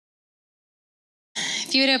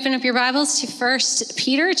If you would open up your Bibles to 1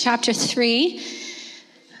 Peter chapter 3.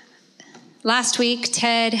 Last week,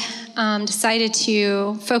 Ted decided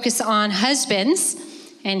to focus on husbands,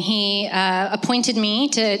 and he appointed me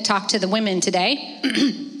to talk to the women today.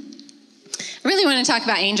 I really want to talk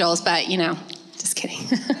about angels, but, just kidding.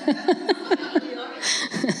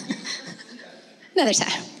 Another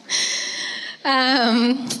time.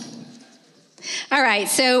 All right,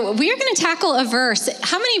 so we're going to tackle a verse.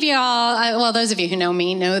 How many of y'all, well, those of you who know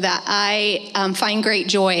me know that I find great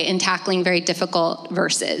joy in tackling very difficult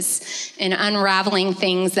verses and unraveling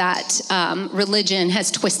things that religion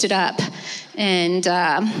has twisted up and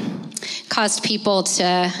caused people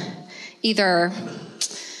to either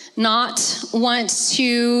not want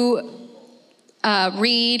to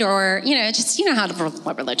read or,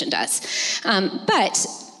 what religion does. But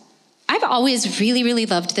I've always really, really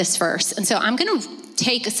loved this verse. And so I'm going to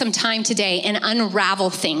take some time today and unravel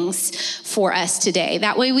things for us today.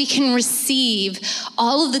 That way we can receive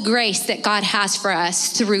all of the grace that God has for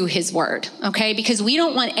us through his word, okay? Because we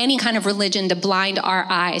don't want any kind of religion to blind our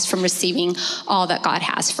eyes from receiving all that God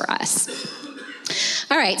has for us.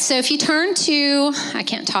 All right, so if you turn to, I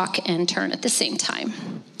can't talk and turn at the same time.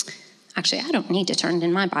 Actually, I don't need to turn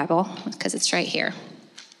in my Bible because it's right here.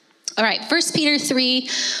 All right, 1 Peter 3,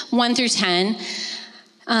 1 through 10.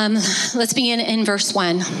 Let's begin in verse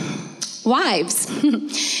 1. Wives,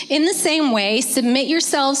 in the same way, submit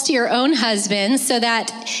yourselves to your own husbands, so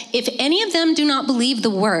that if any of them do not believe the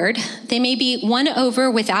word, they may be won over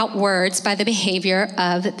without words by the behavior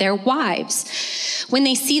of their wives. When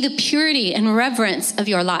they see the purity and reverence of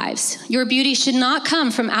your lives, your beauty should not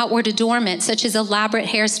come from outward adornment, such as elaborate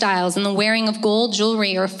hairstyles and the wearing of gold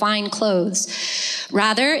jewelry or fine clothes.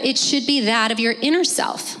 Rather, it should be that of your inner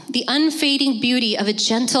self, the unfading beauty of a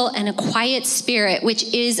gentle and a quiet spirit, which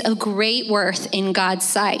is of great worth in God's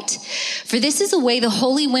sight. For this is the way the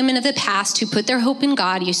holy women of the past who put their hope in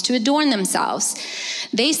God used to adorn themselves.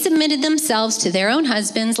 They submitted themselves to their own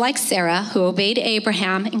husbands, like Sarah, who obeyed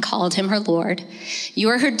Abraham and called him her Lord. You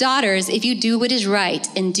are her daughters if you do what is right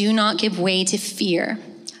and do not give way to fear.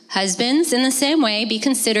 Husbands, in the same way, be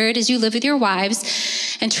considerate as you live with your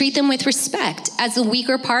wives and treat them with respect as the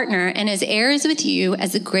weaker partner and as heirs with you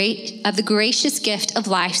as of the gracious gift of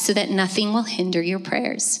life, so that nothing will hinder your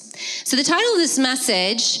prayers. So the title of this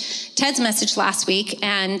message, Ted's message last week,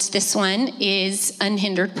 and this one is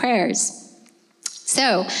Unhindered Prayers.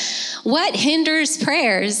 So what hinders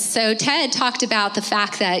prayers? So Ted talked about the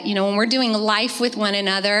fact that, when we're doing life with one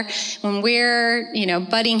another, when we're,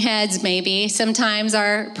 butting heads maybe, sometimes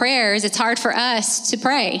our prayers, it's hard for us to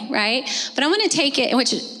pray, right? But I want to take it,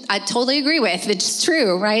 which I totally agree with. It's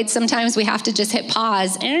true, right? Sometimes we have to just hit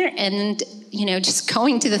pause and just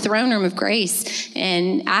going to the throne room of grace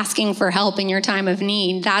and asking for help in your time of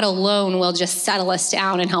need, that alone will just settle us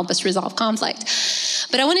down and help us resolve conflict.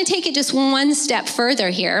 But I want to take it just one step further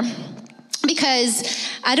here, because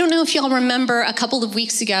I don't know if y'all remember a couple of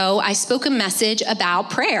weeks ago, I spoke a message about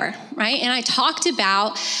prayer, right? And I talked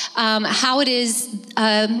about how it is,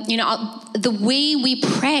 the way we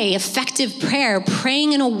pray, effective prayer,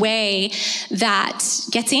 praying in a way that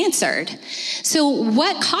gets answered. So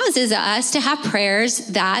what causes us to have prayers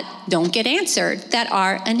that don't get answered, that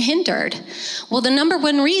are unhindered? Well, the number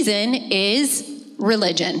one reason is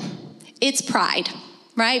religion. It's pride.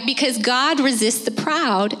 Right? Because God resists the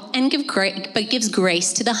proud and gives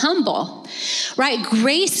grace to the humble. Right?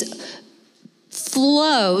 Grace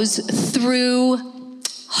flows through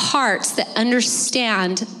hearts that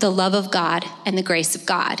understand the love of God and the grace of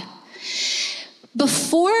God.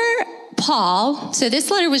 Before Paul, so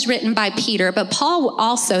this letter was written by Peter, but Paul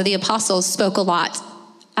also, the apostles, spoke a lot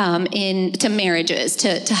to marriages,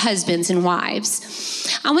 to husbands and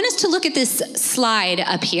wives. I want us to look at this slide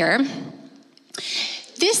up here.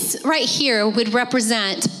 This right here would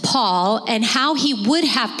represent Paul and how he would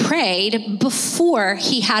have prayed before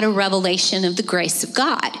he had a revelation of the grace of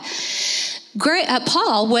God.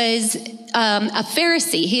 Paul was a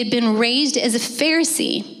Pharisee. He had been raised as a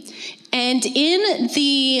Pharisee. And in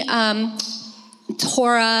the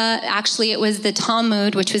Torah, actually it was the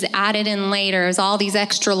Talmud, which was added in later. It was all these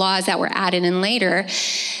extra laws that were added in later.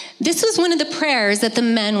 This was one of the prayers that the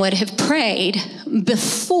men would have prayed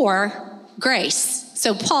before grace.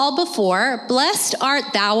 So Paul before, blessed art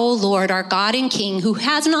thou, O Lord, our God and King, who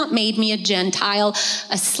has not made me a Gentile,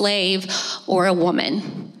 a slave, or a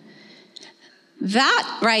woman.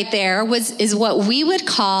 That right there is what we would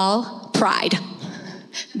call pride.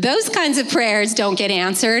 Those kinds of prayers don't get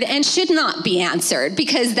answered and should not be answered,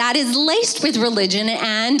 because that is laced with religion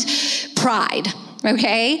and pride.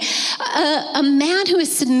 Okay? A man who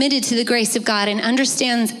is submitted to the grace of God and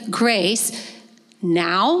understands grace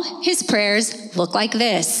Now his prayers look like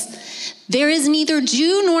this. There is neither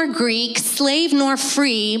Jew nor Greek, slave nor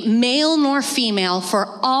free, male nor female,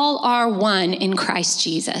 for all are one in Christ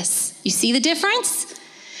Jesus. You see the difference?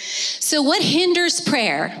 So what hinders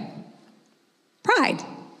prayer? Pride.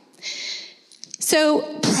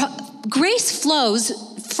 So grace flows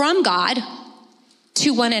from God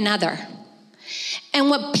to one another. And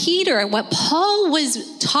what Paul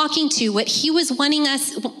was talking to, what he was wanting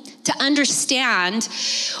us to understand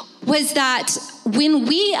was that when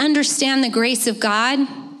we understand the grace of God,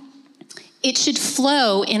 it should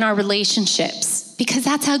flow in our relationships, because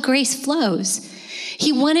that's how grace flows.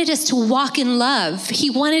 He wanted us to walk in love. He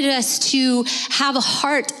wanted us to have a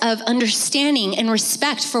heart of understanding and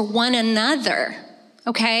respect for one another.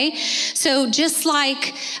 Okay? So just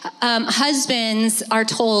like husbands are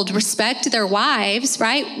told respect their wives,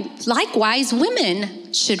 right? Likewise,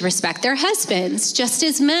 women should respect their husbands, just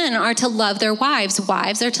as men are to love their wives.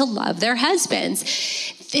 Wives are to love their husbands.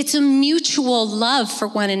 It's a mutual love for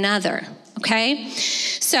one another. Okay?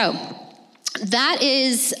 So that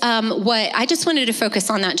is what I just wanted to focus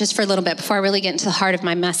on that just for a little bit before I really get into the heart of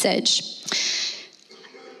my message.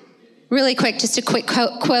 Really quick, just a quick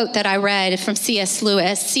quote that I read from C.S.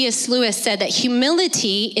 Lewis. C.S. Lewis said that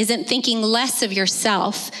humility isn't thinking less of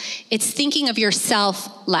yourself, it's thinking of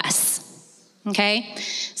yourself less. Okay?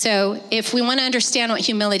 So if we want to understand what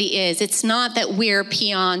humility is, it's not that we're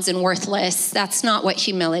peons and worthless. That's not what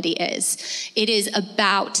humility is. It is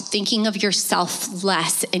about thinking of yourself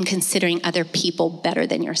less and considering other people better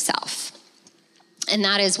than yourself. And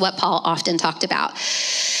that is what Paul often talked about.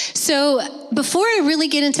 So before I really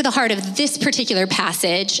get into the heart of this particular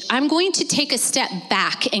passage, I'm going to take a step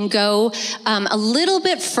back and go a little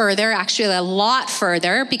bit further, actually a lot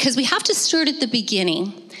further, because we have to start at the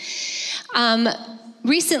beginning.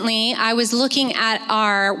 Recently, I was looking at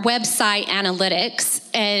our website analytics,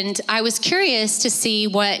 and I was curious to see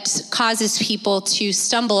what causes people to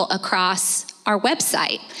stumble across our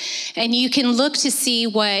website. And you can look to see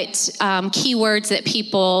what keywords that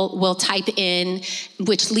people will type in,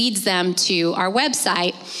 which leads them to our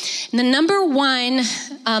website. And the number one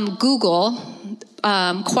Google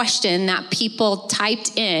question that people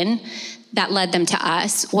typed in that led them to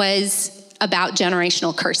us was about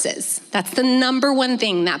generational curses. That's the number one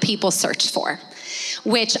thing that people searched for,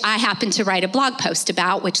 which I happened to write a blog post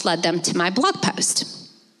about, which led them to my blog post.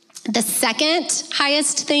 The second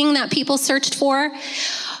highest thing that people searched for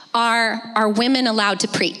are women allowed to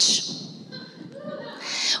preach?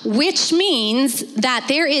 Which means that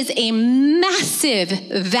there is a massive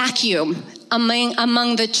vacuum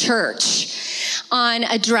among the church on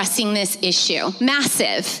addressing this issue.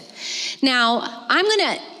 Massive. Now, I'm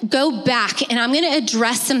going to go back and I'm going to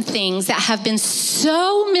address some things that have been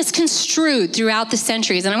so misconstrued throughout the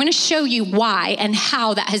centuries. And I'm going to show you why and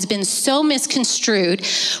how that has been so misconstrued.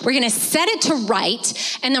 We're going to set it to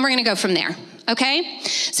right, and then we're going to go from there. Okay?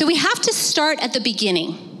 So we have to start at the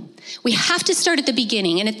beginning. We have to start at the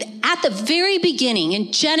beginning. And at the very beginning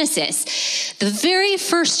in Genesis, the very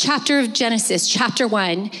first chapter of Genesis, chapter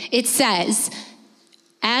 1, it says,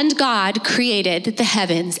 "And God created the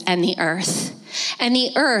heavens and the earth. And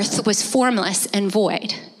the earth was formless and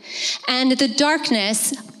void. And the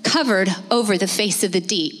darkness covered over the face of the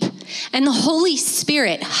deep. And the Holy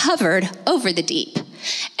Spirit hovered over the deep."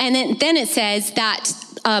 And then it says that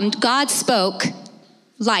God spoke,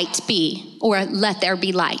 "Light be," or "let there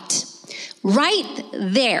be light." Right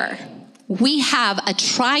there, we have a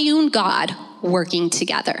triune God working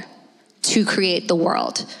together to create the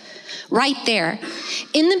world. Right there.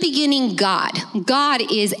 In the beginning, God. God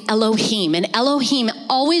is Elohim, and Elohim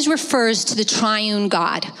always refers to the triune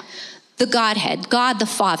God, the Godhead, God the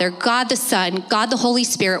Father, God the Son, God the Holy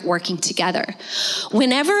Spirit working together.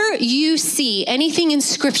 Whenever you see anything in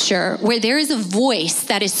Scripture where there is a voice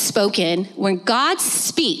that is spoken, when God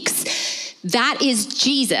speaks, that is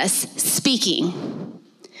Jesus speaking.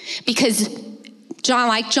 Because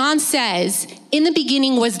John says, in the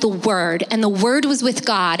beginning was the Word, and the Word was with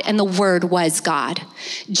God, and the Word was God.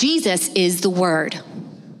 Jesus is the Word.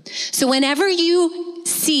 So whenever you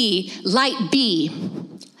see light be,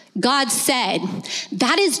 God said,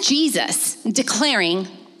 that is Jesus declaring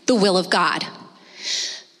the will of God.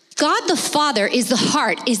 God the Father is the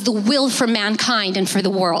heart, is the will for mankind and for the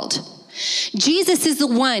world. Jesus is the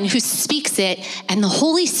one who speaks it, and the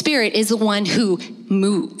Holy Spirit is the one who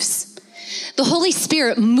moves. The Holy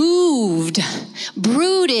Spirit moved,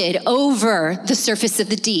 brooded over the surface of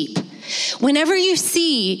the deep. Whenever you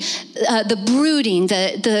see the brooding,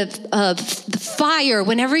 the fire,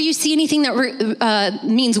 whenever you see anything that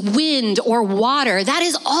means wind or water, that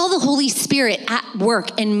is all the Holy Spirit at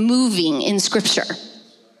work and moving in Scripture.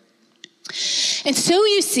 And so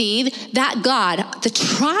you see that God, the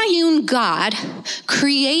triune God,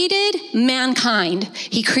 created mankind.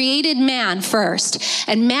 He created man first.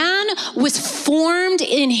 And man was formed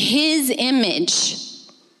in his image.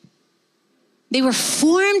 They were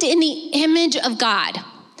formed in the image of God.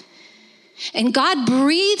 And God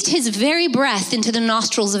breathed his very breath into the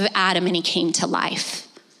nostrils of Adam, and he came to life.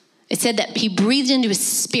 It said that he breathed into his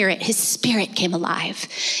spirit came alive.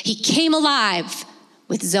 He came alive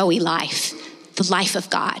with Zoe life, the life of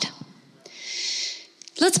God.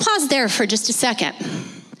 Let's pause there for just a second.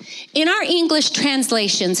 In our English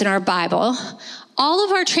translations in our Bible, all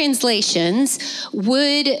of our translations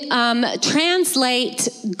would translate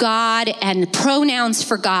God and pronouns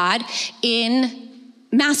for God in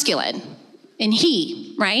masculine, in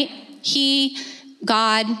he, right? He,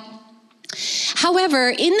 God. However,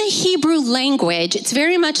 in the Hebrew language, it's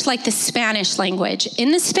very much like the Spanish language.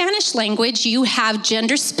 In the Spanish language, you have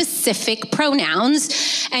gender-specific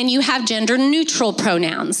pronouns and you have gender-neutral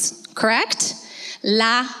pronouns, correct?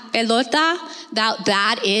 La pelota,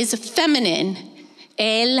 that is feminine.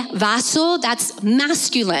 El vaso, that's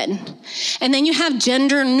masculine. And then you have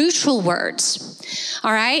gender-neutral words,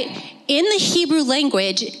 all right? In the Hebrew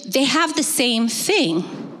language, they have the same thing.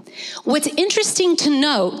 What's interesting to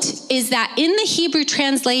note is that in the Hebrew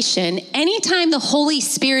translation, anytime the Holy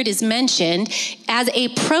Spirit is mentioned as a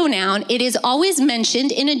pronoun, it is always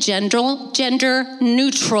mentioned in a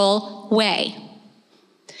gender-neutral way.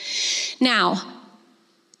 Now,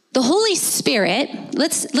 the Holy Spirit,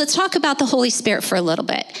 let's talk about the Holy Spirit for a little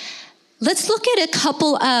bit. Let's look at a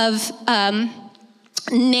couple of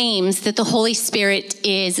names that the Holy Spirit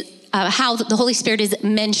is how the Holy Spirit is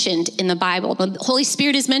mentioned in the Bible. The Holy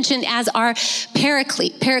Spirit is mentioned as our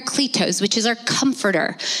paraclete, parakletos, which is our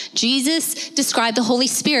comforter. Jesus described the Holy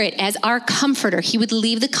Spirit as our comforter. He would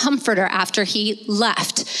leave the comforter after he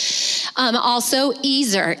left. Also,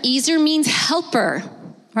 Ezer. Ezer means helper,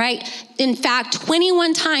 right? In fact,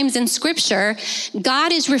 21 times in Scripture,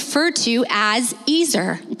 God is referred to as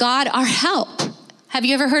Ezer, God our help. Have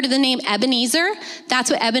you ever heard of the name Ebenezer? That's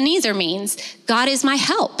what Ebenezer means. God is my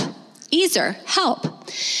help. Ezer, help.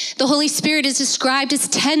 The Holy Spirit is described as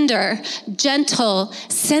tender, gentle,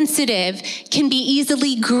 sensitive, can be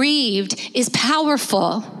easily grieved, is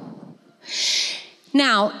powerful.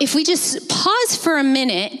 Now, if we just pause for a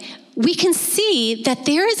minute, we can see that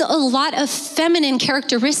there is a lot of feminine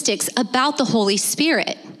characteristics about the Holy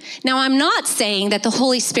Spirit. Now, I'm not saying that the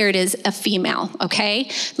Holy Spirit is a female, okay?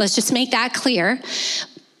 Let's just make that clear.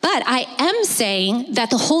 But I am saying that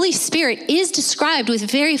the Holy Spirit is described with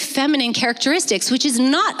very feminine characteristics, which is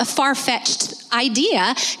not a far-fetched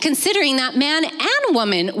idea, considering that man and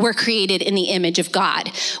woman were created in the image of God,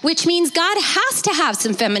 which means God has to have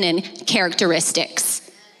some feminine characteristics.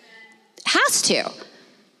 Has to,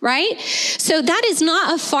 right? So that is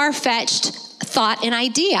not a far-fetched thought and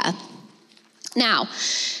idea. Now,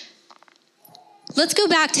 let's go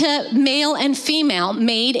back to male and female,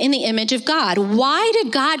 made in the image of God. Why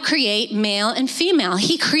did God create male and female?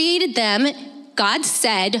 He created them, God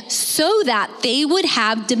said, so that they would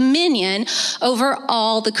have dominion over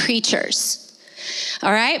all the creatures.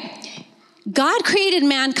 All right? God created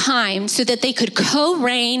mankind so that they could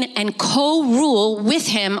co-reign and co-rule with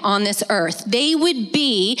him on this earth. They would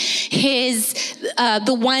be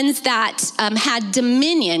the ones that had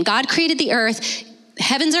dominion. God created the earth.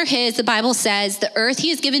 Heavens are his, the Bible says. The earth he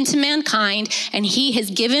has given to mankind, and he has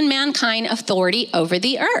given mankind authority over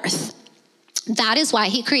the earth. That is why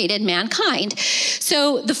he created mankind.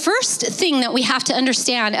 So the first thing that we have to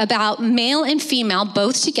understand about male and female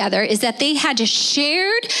both together is that they had a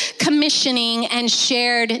shared commissioning and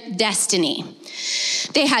shared destiny.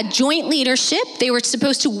 They had joint leadership. They were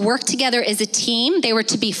supposed to work together as a team. They were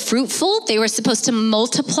to be fruitful. They were supposed to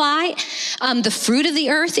multiply the fruit of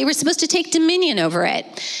the earth. They were supposed to take dominion over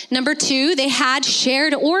it. Number two, they had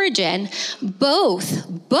shared origin.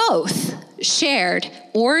 Both shared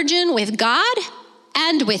origin with God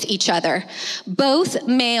and with each other, both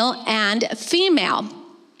male and female.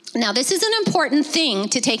 Now, this is an important thing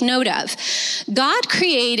to take note of. God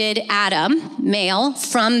created Adam, male,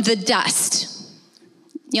 from the dust.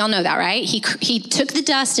 Y'all know that, right? He took the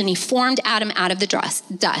dust and he formed Adam out of the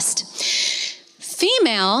dust.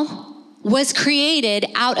 Female was created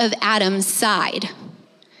out of Adam's side,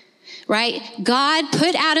 right? God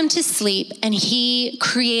put Adam to sleep and he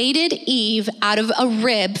created Eve out of a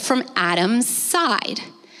rib from Adam's side.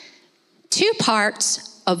 Two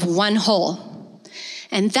parts of one whole.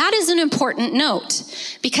 And that is an important note,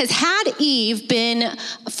 because had Eve been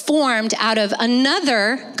formed out of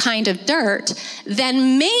another kind of dirt,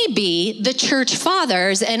 then maybe the church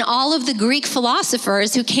fathers and all of the Greek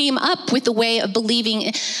philosophers who came up with the way of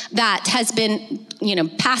believing that has been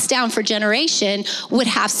passed down for generation would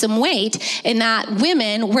have some weight, in that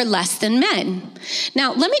women were less than men.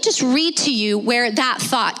 Now, let me just read to you where that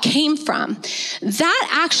thought came from. That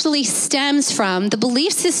actually stems from the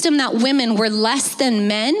belief system that women were less than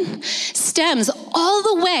men, stems all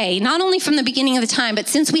the way, not only from the beginning of the time, but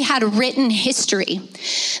since we had written history.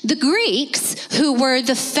 The Greeks, who were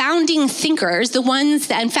the founding thinkers, the ones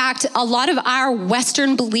that, in fact, a lot of our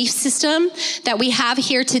Western belief system that we have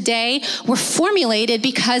here today were formulated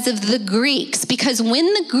because of the Greeks. Because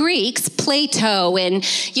when the Greeks, Plato and,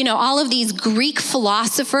 all of these Greek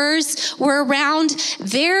philosophers were around,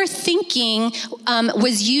 their thinking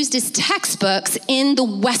was used as textbooks in the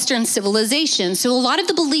Western civilization. So a lot of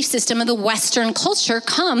the belief system of the Western culture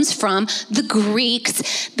comes from the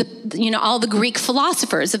Greeks, all the Greek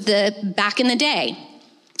philosophers of the back in the day.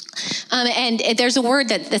 And there's a word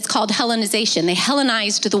that's called Hellenization. They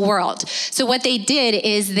Hellenized the world. So what they did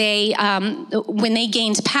is they, when they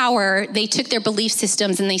gained power, they took their belief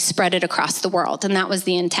systems and they spread it across the world. And that was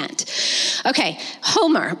the intent. Okay,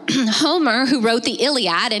 Homer. Homer, who wrote the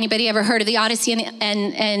Iliad. Anybody ever heard of the Odyssey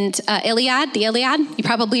and Iliad? The Iliad? You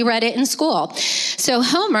probably read it in school. So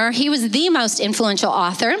Homer, he was the most influential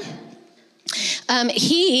author.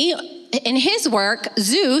 In his work,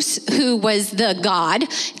 Zeus, who was the god,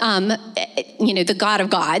 the god of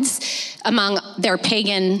gods among their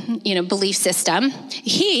pagan, belief system,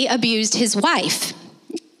 he abused his wife.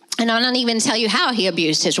 And I'll not even tell you how he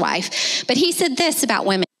abused his wife. But he said this about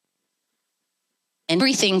women: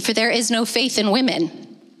 everything, for there is no faith in women.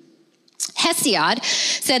 Hesiod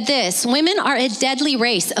said this: women are a deadly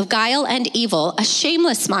race of guile and evil, a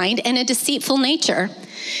shameless mind and a deceitful nature.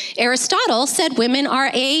 Aristotle said women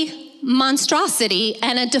are a monstrosity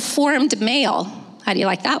and a deformed male. How do you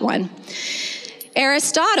like that one?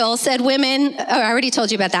 Aristotle said women, I already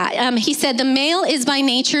told you about that. He said the male is by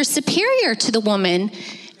nature superior to the woman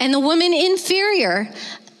and the woman inferior.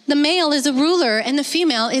 The male is a ruler and the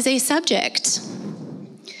female is a subject.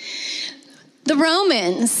 The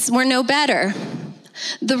Romans were no better.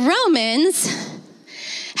 The Romans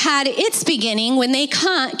had its beginning when they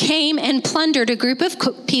came and plundered a group of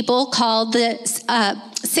people called the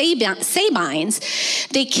Sabines.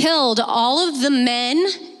 They killed all of the men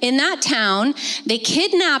in that town. They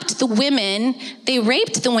kidnapped the women. They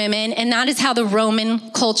raped the women. And that is how the Roman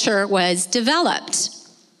culture was developed.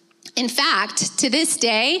 In fact, to this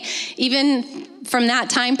day, even from that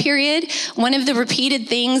time period, one of the repeated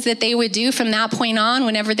things that they would do from that point on,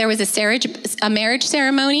 whenever there was a marriage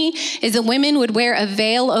ceremony, is that women would wear a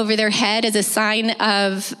veil over their head as a sign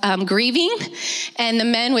of grieving, and the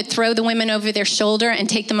men would throw the women over their shoulder and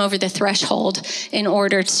take them over the threshold in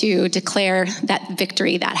order to declare that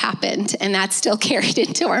victory that happened. And that's still carried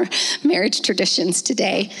into our marriage traditions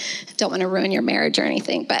today. Don't want to ruin your marriage or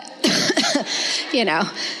anything, but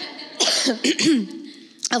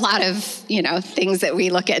a lot of, things that we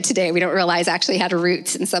look at today, we don't realize actually had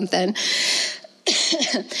roots in something.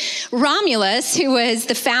 Romulus, who was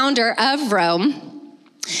the founder of Rome,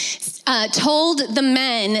 told the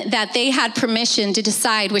men that they had permission to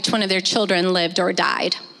decide which one of their children lived or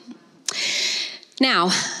died. Now,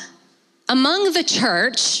 among the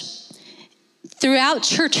church, throughout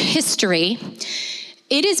church history,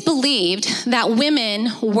 it is believed that women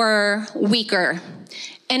were weaker.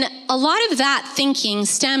 And a lot of that thinking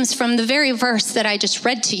stems from the very verse that I just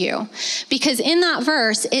read to you. Because in that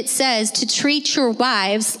verse, it says to treat your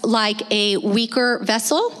wives like a weaker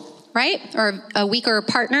vessel, right? Or a weaker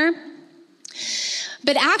partner.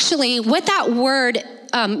 But actually, what that word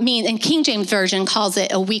means, and King James Version calls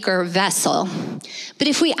it a weaker vessel. But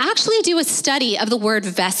if we actually do a study of the word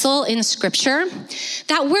vessel in Scripture,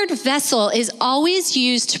 that word vessel is always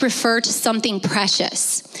used to refer to something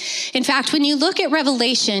precious. In fact, when you look at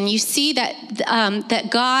Revelation, you see that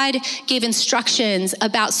God gave instructions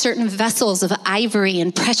about certain vessels of ivory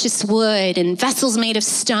and precious wood and vessels made of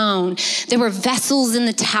stone. There were vessels in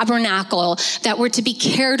the tabernacle that were to be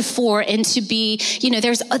cared for and to be,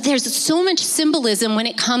 there's so much symbolism when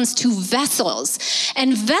it comes to vessels.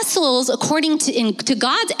 And vessels, according to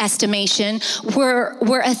God's estimation,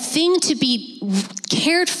 were a thing to be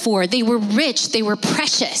cared for. They were rich. They were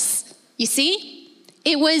precious. You see?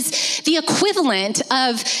 It was the equivalent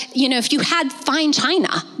of, if you had fine china,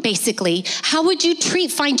 basically, how would you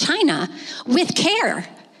treat fine china? With care.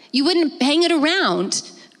 You wouldn't hang it around,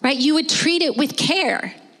 right? You would treat it with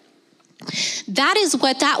care. That is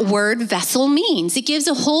what that word vessel means. It gives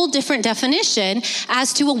a whole different definition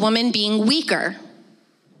as to a woman being weaker.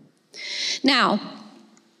 Now,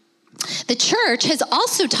 the church has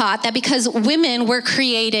also taught that because women were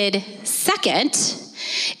created second,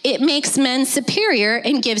 it makes men superior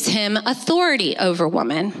and gives him authority over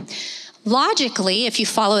women. Logically, if you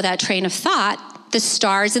follow that train of thought, the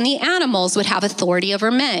stars and the animals would have authority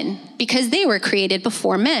over men because they were created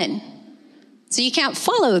before men. So you can't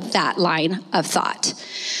follow that line of thought.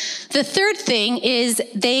 The third thing is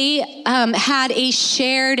they had a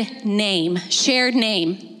shared name.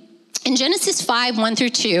 In Genesis 5,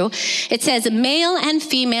 1-2, it says, male and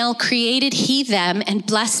female created he them and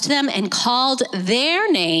blessed them and called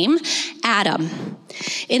their name Adam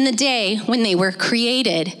in the day when they were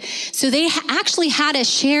created. So they actually had a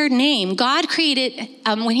shared name. God created,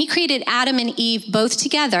 when he created Adam and Eve both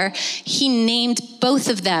together, he named both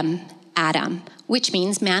of them Adam, which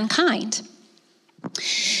means mankind.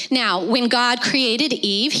 Now, when God created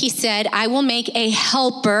Eve, he said, I will make a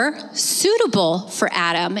helper suitable for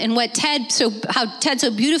Adam. And how Ted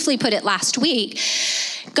so beautifully put it last week,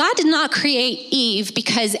 God did not create Eve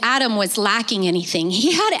because Adam was lacking anything.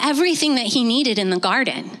 He had everything that he needed in the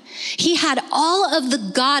garden. He had all of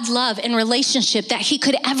the God love and relationship that he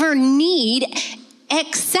could ever need,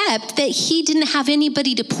 except that he didn't have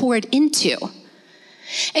anybody to pour it into.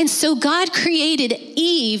 And so God created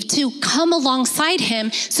Eve to come alongside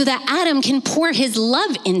him so that Adam can pour his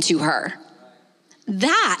love into her.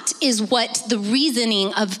 That is what the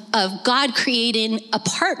reasoning of God creating a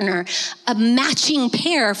partner, a matching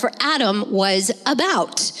pair for Adam was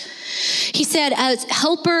about. He said, as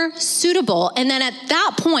helper suitable. And then at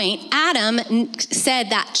that point, Adam said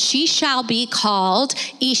that she shall be called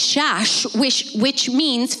Ishash, which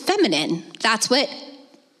means feminine. That's what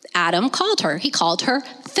Adam called her. He called her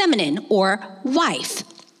feminine or wife.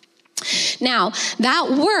 Now,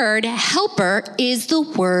 that word helper is the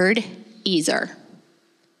word Ezer.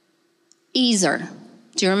 Ezer.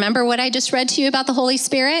 Do you remember what I just read to you about the Holy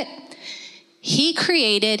Spirit? He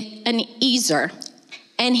created an Ezer,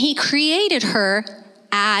 and he created her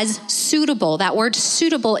as suitable. That word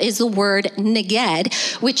suitable is the word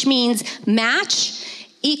neged, which means match,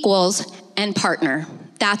 equals, and partner.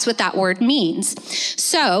 That's what that word means.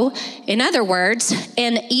 So, in other words,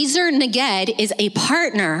 an Ezer Neged is a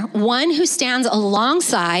partner, one who stands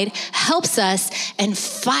alongside, helps us, and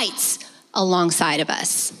fights alongside of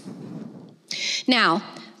us. Now,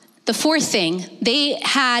 the fourth thing, they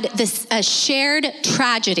had a shared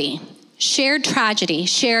tragedy,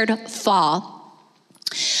 shared fall.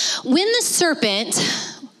 When the serpent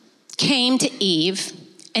came to Eve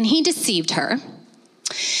and he deceived her,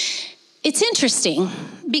 it's interesting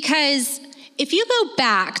because if you go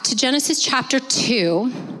back to Genesis chapter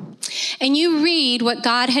 2 and you read what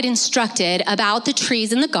God had instructed about the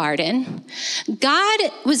trees in the garden, God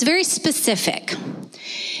was very specific.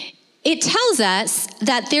 It tells us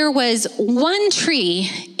that there was one tree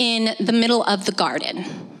in the middle of the garden,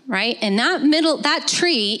 right? And that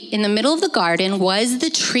tree in the middle of the garden was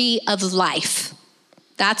the tree of life.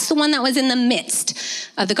 That's the one that was in the midst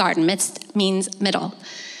of the garden. Midst means middle.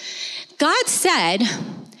 God said,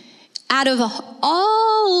 out of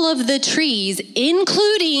all of the trees,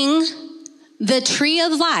 including the tree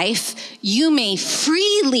of life, you may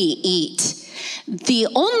freely eat. The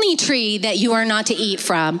only tree that you are not to eat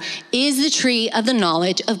from is the tree of the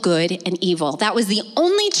knowledge of good and evil. That was the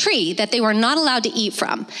only tree that they were not allowed to eat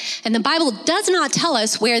from. And the Bible does not tell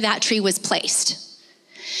us where that tree was placed.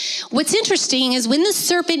 What's interesting is when the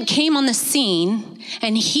serpent came on the scene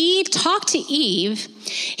and he talked to Eve,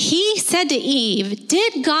 he said to Eve,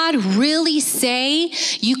 did God really say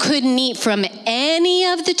you couldn't eat from any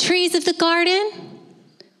of the trees of the garden?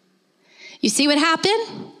 You see what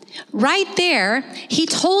happened? Right there, he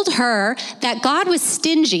told her that God was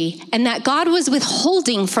stingy and that God was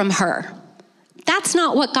withholding from her. That's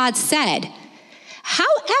not what God said.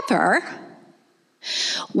 However,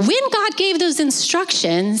 when God gave those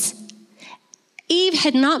instructions, Eve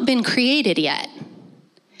had not been created yet.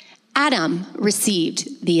 Adam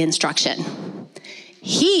received the instruction.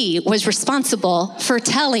 He was responsible for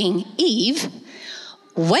telling Eve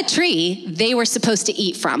what tree they were supposed to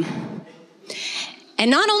eat from. And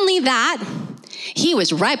not only that, he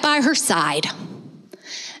was right by her side.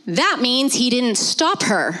 That means he didn't stop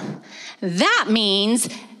her. That means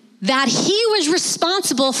that he was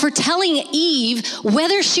responsible for telling Eve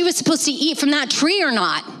whether she was supposed to eat from that tree or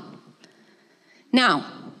not. Now,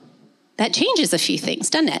 that changes a few things,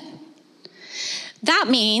 doesn't it? That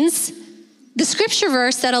means the scripture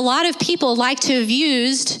verse that a lot of people like to have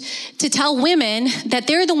used to tell women that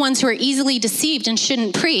they're the ones who are easily deceived and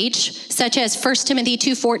shouldn't preach, such as 1 Timothy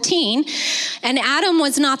 2:14, and Adam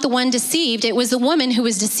was not the one deceived, it was the woman who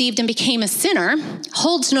was deceived and became a sinner,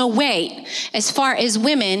 holds no weight as far as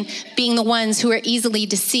women being the ones who are easily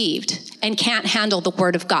deceived and can't handle the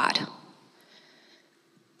word of God.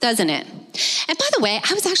 Doesn't it? And by the way,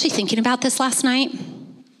 I was actually thinking about this last night,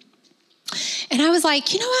 and I was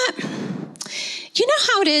like, you know what? You know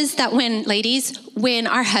how it is that when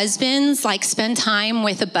our husbands like spend time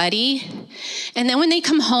with a buddy, and then when they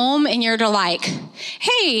come home and you're like,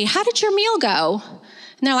 hey, how did your meal go?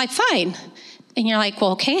 And they're like, fine. And you're like,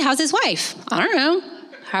 well, okay, how's his wife? I don't know.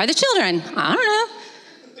 How are the children? I don't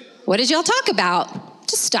know. What did y'all talk about?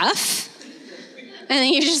 Just stuff. And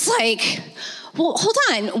then you're just like, well, hold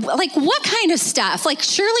on. Like, what kind of stuff? Like,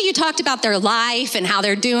 surely you talked about their life and how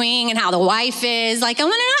they're doing and how the wife is. Like, I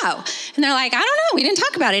want to know. And they're like, I don't know. We didn't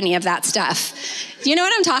talk about any of that stuff. You know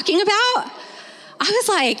what I'm talking about? I was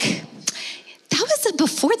like, that was a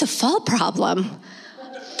before the fall problem.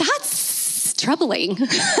 That's troubling.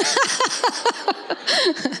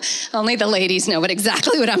 Only the ladies know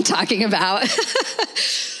exactly what I'm talking about.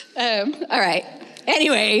 All right.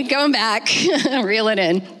 Anyway, going back, reel it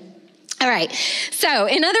in. All right, so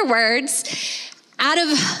in other words, out of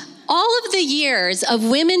all of the years of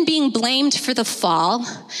women being blamed for the fall,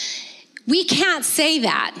 we can't say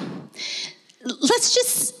that. Let's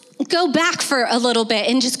just go back for a little bit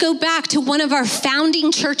and just go back to one of our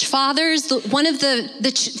founding church fathers, one of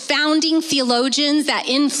the founding theologians that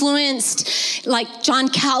influenced like John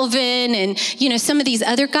Calvin and, some of these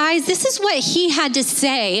other guys. This is what he had to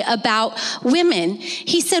say about women.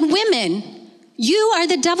 He said, women, you are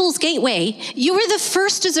the devil's gateway. You were the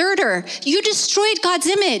first deserter. You destroyed God's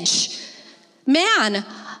image. Man,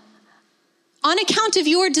 on account of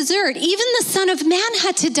your desert, even the Son of Man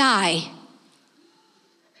had to die.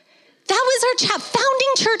 That was our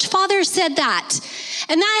founding church father said that.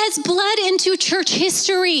 And that has bled into church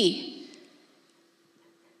history.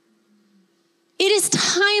 It is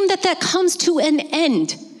time that comes to an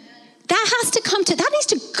end. That needs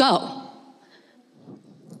to go.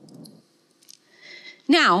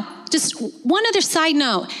 Now, just one other side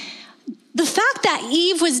note. The fact that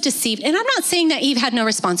Eve was deceived, and I'm not saying that Eve had no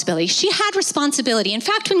responsibility. She had responsibility. In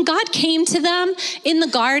fact, when God came to them in the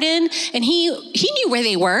garden and he knew where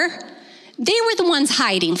they were the ones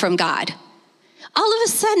hiding from God. All of a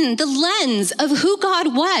sudden, the lens of who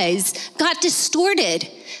God was got distorted.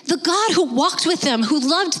 The God who walked with them, who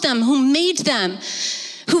loved them, who made them,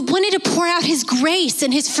 who wanted to pour out his grace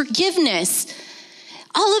and his forgiveness,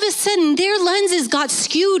 all of a sudden, their lenses got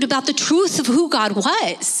skewed about the truth of who God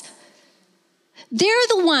was. They're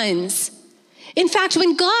the ones. In fact,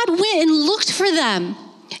 when God went and looked for them,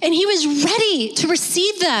 and he was ready to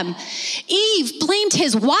receive them, Eve blamed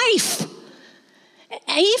his wife.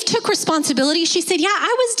 Eve took responsibility. She said, yeah,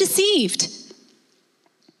 I was deceived.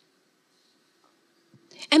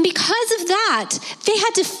 And because of that, they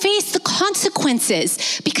had to face the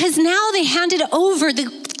consequences because now they handed over the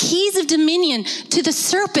keys of dominion to the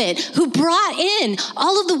serpent who brought in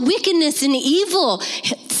all of the wickedness and evil,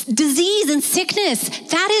 disease and sickness.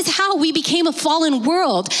 That is how we became a fallen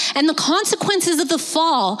world. And the consequences of the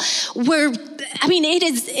fall we're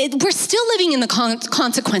still living in the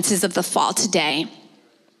consequences of the fall today.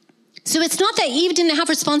 So it's not that Eve didn't have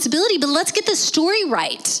responsibility, but let's get the story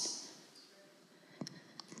right.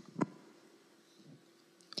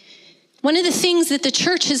 One of the things that the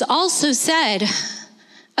church has also said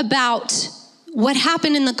about what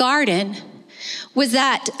happened in the garden was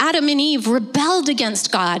that Adam and Eve rebelled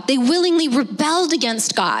against God. They willingly rebelled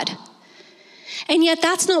against God. And yet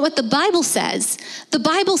that's not what the Bible says. The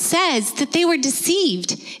Bible says that they were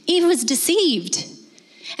deceived. Eve was deceived.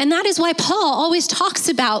 And that is why Paul always talks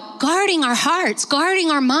about guarding our hearts, guarding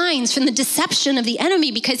our minds from the deception of the enemy,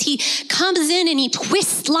 because he comes in and he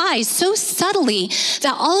twists lies so subtly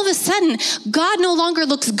that all of a sudden God no longer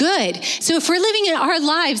looks good. So if we're living in our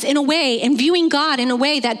lives in a way and viewing God in a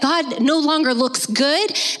way that God no longer looks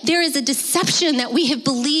good, there is a deception that we have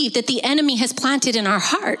believed that the enemy has planted in our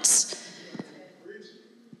hearts.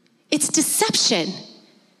 It's deception.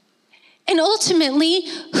 And ultimately,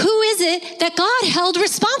 who is it that God held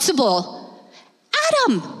responsible?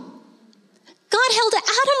 Adam. God held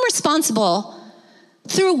Adam responsible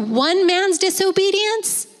through one man's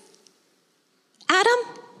disobedience.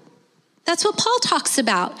 Adam, that's what Paul talks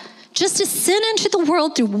about. Just as sin entered the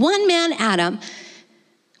world through one man, Adam.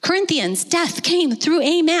 Corinthians, death came through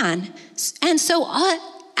a man. And so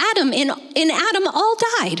Adam, in Adam all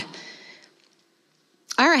died.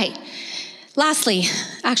 All right. Lastly,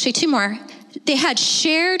 actually two more. They had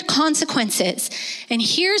shared consequences. And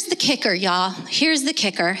here's the kicker, y'all. Here's the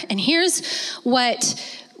kicker. And here's what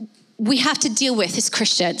we have to deal with as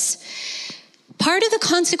Christians. Part of the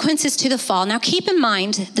consequences to the fall. Now keep in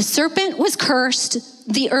mind, the serpent was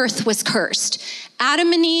cursed. The earth was cursed.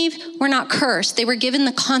 Adam and Eve were not cursed. They were given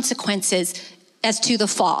the consequences as to the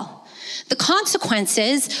fall. The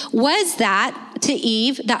consequences was that to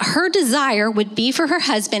Eve, that her desire would be for her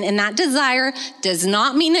husband, and that desire does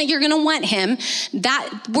not mean that you're going to want him.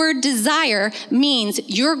 That word desire means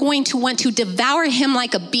you're going to want to devour him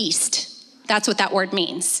like a beast. That's what that word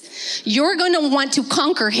means. You're going to want to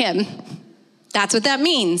conquer him. That's what that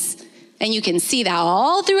means. And you can see that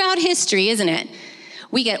all throughout history, isn't it?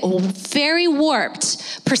 We get a very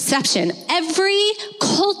warped perception. Every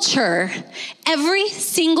culture, every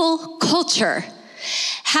single culture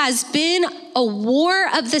has been a war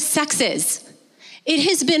of the sexes. It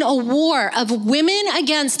has been a war of women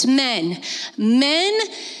against men. Men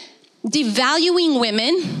devaluing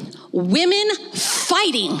women, women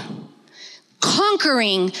fighting,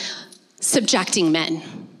 conquering, subjecting men.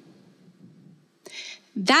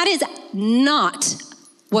 That is not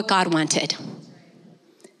what God wanted.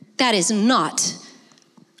 That is not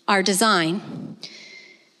our design.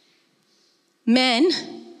 Men,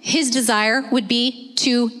 his desire would be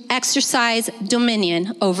to exercise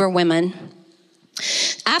dominion over women.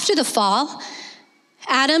 After the fall,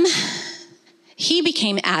 Adam, he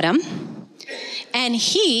became Adam. And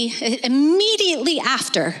he, immediately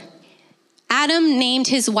after, Adam named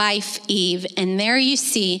his wife Eve. And there you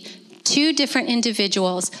see two different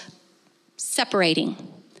individuals separating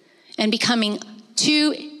and becoming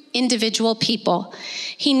two individual people.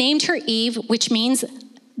 He named her Eve, which means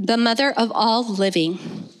the mother of all living.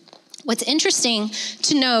 What's interesting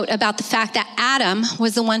to note about the fact that Adam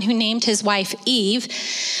was the one who named his wife Eve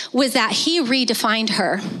was that he redefined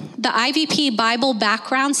her. The IVP Bible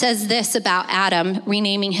background says this about Adam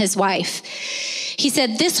renaming his wife. He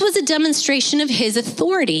said, this was a demonstration of his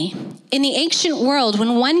authority. In the ancient world,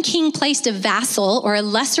 when one king placed a vassal or a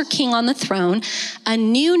lesser king on the throne, a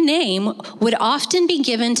new name would often be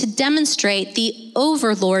given to demonstrate the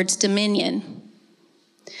overlord's dominion.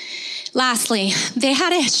 Lastly, they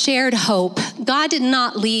had a shared hope. God did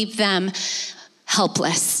not leave them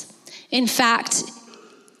helpless. In fact,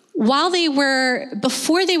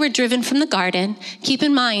 before they were driven from the garden, keep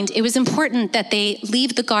in mind, it was important that they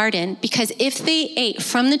leave the garden, because if they ate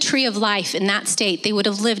from the tree of life in that state, they would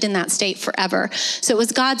have lived in that state forever. So it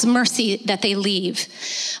was God's mercy that they leave.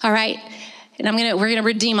 All right. And we're going to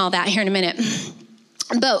redeem all that here in a minute.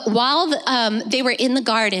 But while they were in the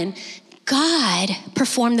garden, God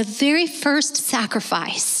performed the very first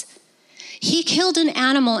sacrifice. He killed an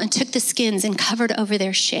animal and took the skins and covered over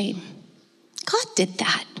their shame. God did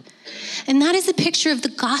that. And that is a picture of the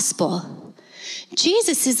gospel.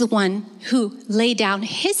 Jesus is the one who laid down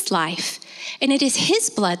his life, and it is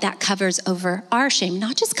his blood that covers over our shame.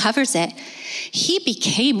 Not just covers it, he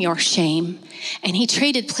became your shame, and he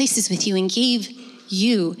traded places with you and gave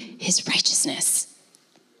you his righteousness.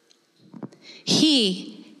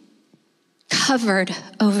 He covered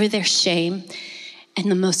over their shame.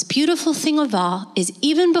 And the most beautiful thing of all is,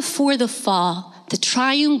 even before the fall, the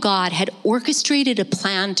triune God had orchestrated a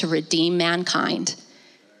plan to redeem mankind.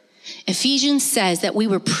 Ephesians says that we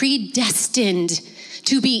were predestined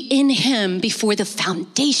to be in him before the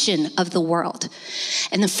foundation of the world.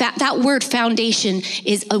 And that word foundation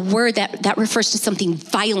is a word that refers to something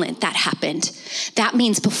violent that happened. That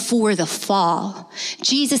means before the fall.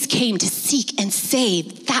 Jesus came to seek and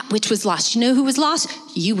save that which was lost. You know who was lost?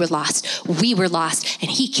 You were lost. We were lost. And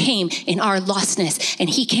he came in our lostness, and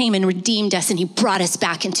he came and redeemed us, and he brought us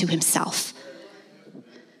back into himself.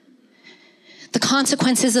 The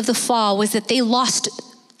consequences of the fall was that they lost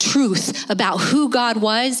truth about who God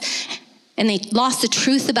was, and they lost the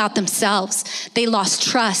truth about themselves. They lost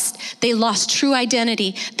trust. They lost true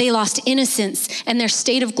identity. They lost innocence and their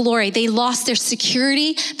state of glory. They lost their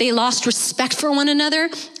security. They lost respect for one another.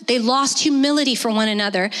 They lost humility for one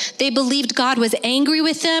another. They believed God was angry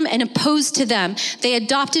with them and opposed to them. They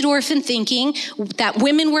adopted orphan thinking that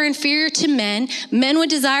women were inferior to men. Men would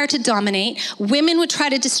desire to dominate. Women would try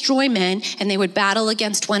to destroy men, and they would battle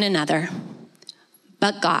against one another.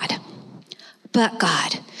 But God,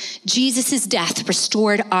 Jesus' death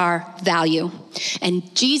restored our value.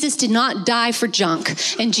 And Jesus did not die for junk.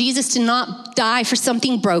 And Jesus did not die for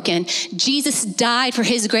something broken. Jesus died for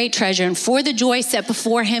his great treasure. And for the joy set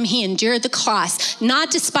before him, he endured the cross, not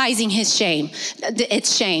despising its shame.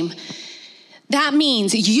 That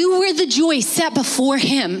means you were the joy set before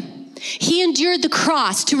him. He endured the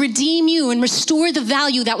cross to redeem you and restore the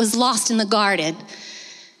value that was lost in the garden.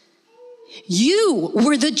 You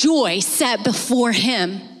were the joy set before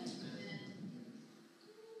him.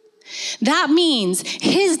 That means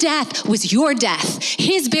his death was your death.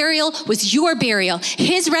 His burial was your burial.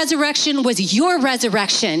 His resurrection was your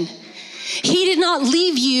resurrection. He did not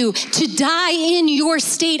leave you to die in your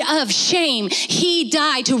state of shame. He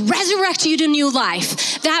died to resurrect you to new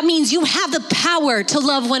life. That means you have the power to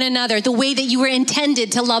love one another the way that you were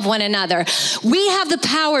intended to love one another. We have the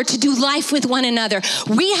power to do life with one another.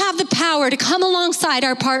 We have the power to come alongside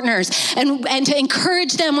our partners and to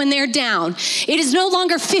encourage them when they're down. It is no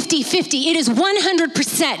longer 50-50. It is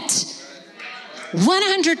 100%.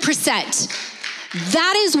 100%.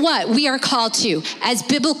 That is what we are called to as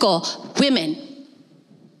biblical women.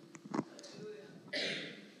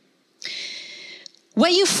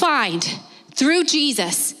 What you find through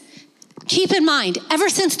Jesus, keep in mind, ever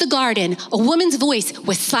since the garden, a woman's voice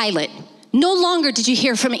was silent. No longer did you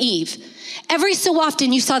hear from Eve. Every so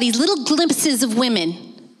often you saw these little glimpses of women.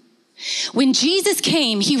 When Jesus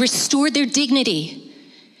came, he restored their dignity.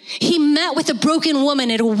 He met with a broken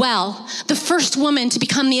woman at a well, the first woman to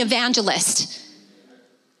become the evangelist.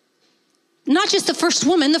 Not just the first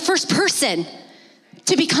woman, the first person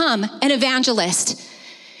to become an evangelist.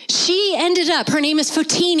 She ended up, her name is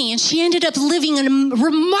Fotini, and she ended up living a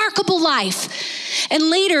remarkable life and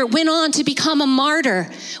later went on to become a martyr,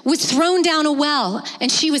 was thrown down a well,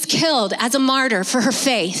 and she was killed as a martyr for her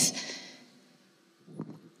faith.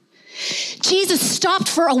 Jesus stopped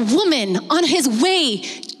for a woman on his way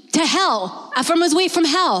to hell, from his way from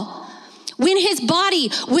hell. When his body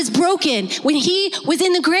was broken, when he was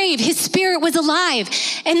in the grave, his spirit was alive.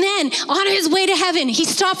 And then on his way to heaven, he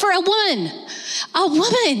stopped for a woman. A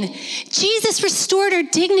woman. Jesus restored our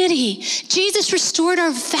dignity. Jesus restored our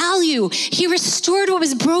value. He restored what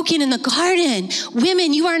was broken in the garden.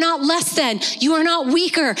 Women, you are not less than. You are not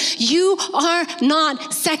weaker. You are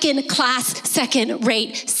not second-class,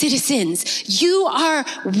 second-rate citizens. You are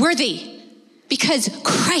worthy because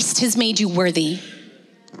Christ has made you worthy.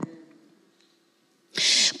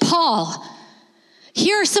 Paul,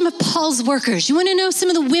 here are some of Paul's workers. You want to know some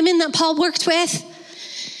of the women that Paul worked with?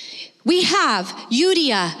 We have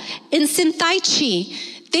Euodia and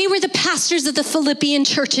Syntyche. They were the pastors of the Philippian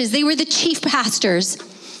churches. They were the chief pastors.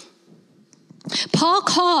 Paul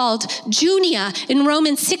called Junia in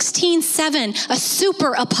Romans 16:7 a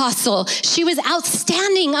super apostle. She was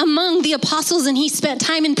outstanding among the apostles, and he spent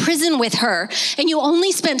time in prison with her. And you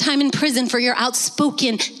only spent time in prison for your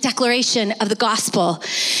outspoken declaration of the gospel.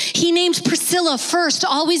 He named Priscilla first,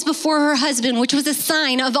 always before her husband, which was a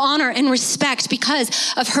sign of honor and respect because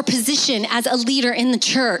of her position as a leader in the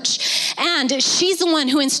church. And she's the one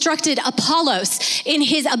who instructed Apollos in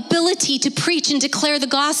his ability to preach and declare the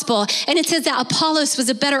gospel. And it says that Apollos was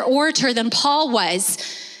a better orator than Paul was.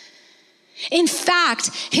 In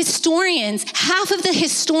fact, historians, half of the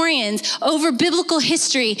historians over biblical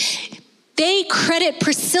history, they credit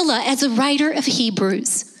Priscilla as a writer of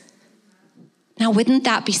Hebrews. Now, wouldn't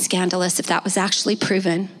that be scandalous if that was actually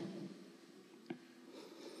proven?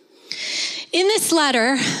 In this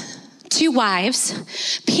letter, to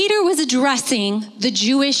wives, Peter was addressing the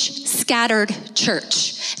Jewish scattered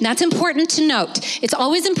church. And that's important to note. It's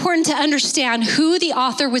always important to understand who the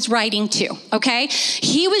author was writing to, okay?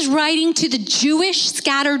 He was writing to the Jewish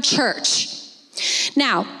scattered church.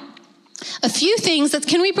 Now, a few things.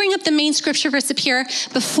 Can we bring up the main scripture verse up here?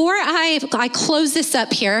 Before I close this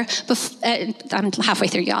up here, I'm halfway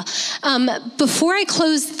through, y'all. Before I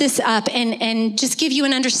close this up and just give you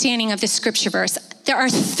an understanding of this scripture verse, there are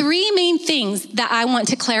three main things that I want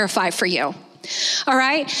to clarify for you. All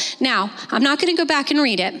right? Now, I'm not going to go back and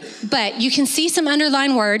read it, but you can see some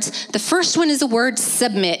underlined words. The first one is the word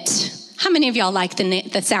submit. How many of y'all like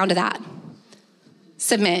the sound of that?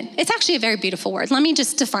 Submit. It's actually a very beautiful word. Let me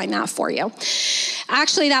just define that for you.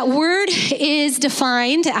 Actually, that word is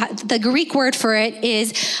defined, the Greek word for it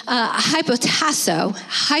is hypotasso.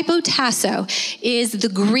 Hypotasso is the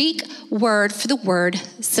Greek word for the word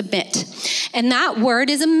submit. And that word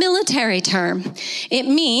is a military term. It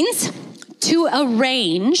means to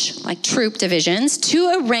arrange, like troop divisions,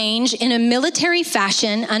 to arrange in a military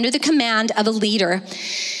fashion under the command of a leader.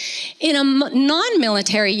 In a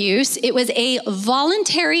non-military use, it was a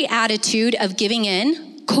voluntary attitude of giving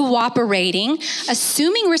in, cooperating,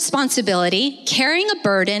 assuming responsibility, carrying a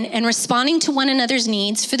burden, and responding to one another's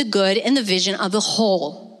needs for the good and the vision of the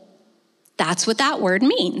whole. That's what that word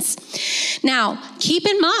means. Now, keep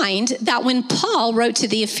in mind that when Paul wrote to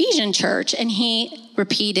the Ephesian church and he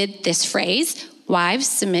repeated this phrase, wives,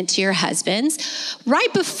 submit to your husbands,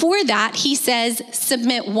 right before that, he says,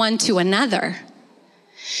 submit one to another.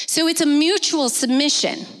 So it's a mutual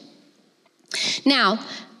submission. Now,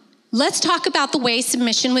 Let's talk about the way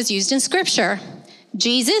submission was used in Scripture.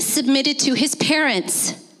 Jesus submitted to his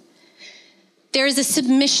parents. There is a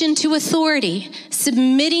submission to authority,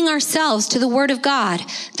 submitting ourselves to the Word of God.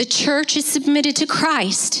 The church is submitted to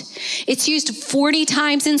Christ. It's used 40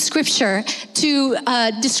 times in Scripture to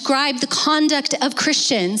describe the conduct of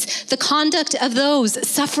Christians, the conduct of those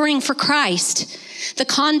suffering for Christ, the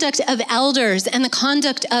conduct of elders, and the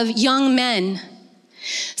conduct of young men.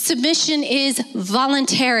 Submission is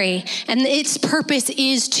voluntary, and its purpose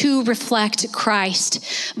is to reflect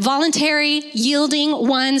Christ. Voluntary, yielding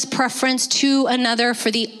one's preference to another for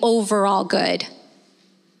the overall good.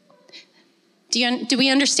 Do we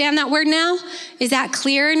understand that word now? Is that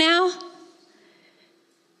clear now?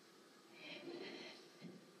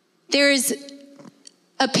 There's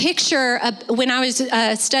a picture of, when I was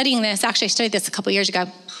studying this, actually I studied this a couple years ago.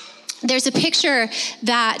 There's a picture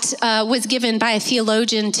that was given by a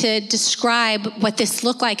theologian to describe what this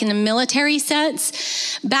looked like in a military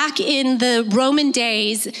sense. Back in the Roman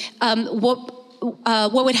days,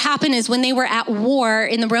 what would happen is when they were at war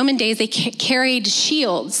in the Roman days, they carried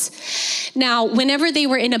shields. Now, whenever they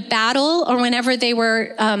were in a battle or whenever they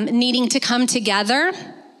were needing to come together,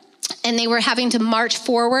 and they were having to march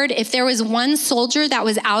forward, if there was one soldier that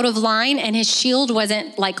was out of line and his shield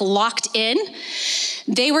wasn't like locked in,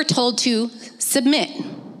 they were told to submit.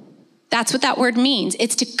 That's what that word means.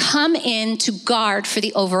 It's to come in to guard for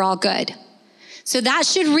the overall good. So that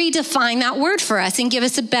should redefine that word for us and give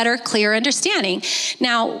us a better, clear understanding.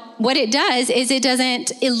 Now, what it does is it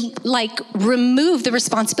doesn't remove the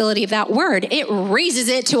responsibility of that word. It raises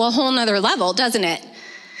it to a whole nother level, doesn't it?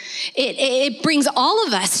 It brings all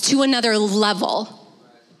of us to another level.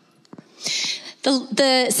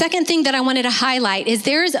 The second thing that I wanted to highlight is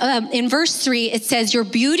there's in verse 3, it says, your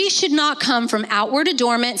beauty should not come from outward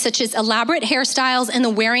adornment, such as elaborate hairstyles and the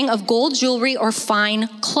wearing of gold jewelry or fine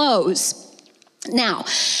clothes. Now,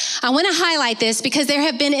 I want to highlight this because there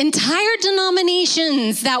have been entire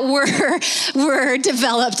denominations that were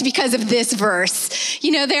developed because of this verse. You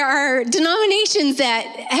know, there are denominations that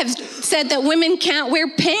have said that women can't wear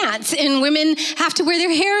pants and women have to wear their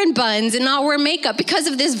hair in buns and not wear makeup because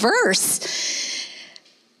of this verse.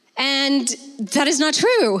 And that is not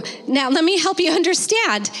true. Now, let me help you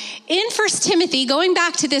understand. In 1 Timothy, going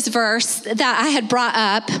back to this verse that I had brought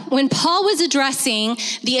up, when Paul was addressing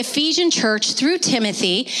the Ephesian church through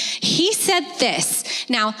Timothy, he said this.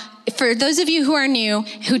 Now, for those of you who are new,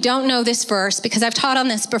 who don't know this verse, because I've taught on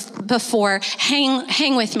this before,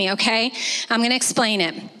 hang with me, okay? I'm going to explain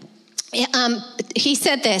it. He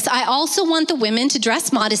said this, I also want the women to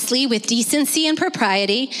dress modestly with decency and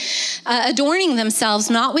propriety, adorning themselves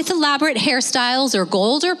not with elaborate hairstyles or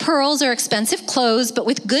gold or pearls or expensive clothes, but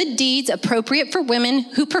with good deeds appropriate for women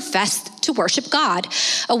who profess to worship God.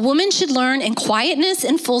 A woman should learn in quietness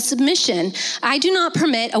and full submission. I do not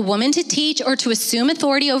permit a woman to teach or to assume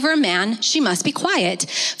authority over a man. She must be quiet.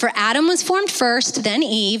 For Adam was formed first, then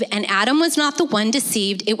Eve, and Adam was not the one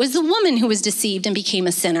deceived. It was the woman who was deceived and became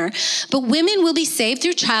a sinner. But women will be saved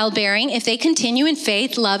through childbearing if they continue in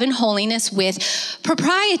faith, love, and holiness with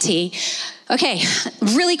propriety. Okay,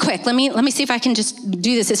 really quick, let me see if I can just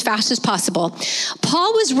do this as fast as possible.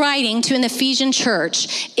 Paul was writing to an Ephesian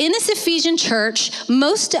church. In this Ephesian church,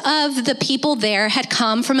 most of the people there had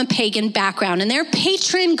come from a pagan background, and their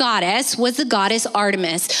patron goddess was the goddess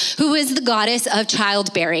Artemis, who was the goddess of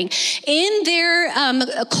childbearing. In their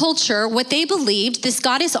culture, what they believed, this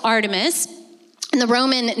goddess Artemis, and the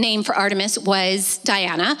Roman name for Artemis was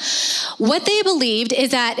Diana. What they believed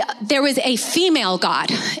is that there was a female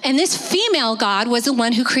god, and this female god was the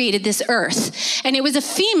one who created this earth. And it was a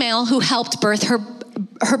female who helped birth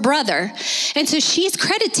her brother. And so she's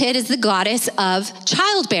credited as the goddess of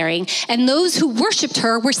childbearing. And those who worshiped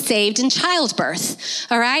her were saved in childbirth.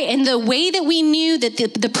 All right. And the way that we knew that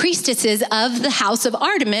the priestesses of the house of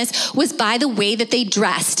Artemis was by the way that they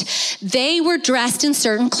dressed. They were dressed in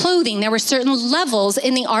certain clothing. There were certain levels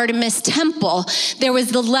in the Artemis temple. There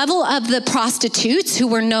was the level of the prostitutes who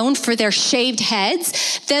were known for their shaved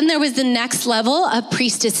heads. Then there was the next level of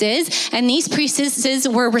priestesses. And these priestesses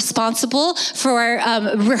were responsible for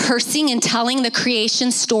rehearsing and telling the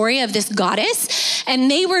creation story of this goddess.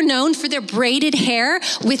 And they were known for their braided hair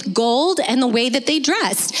with gold and the way that they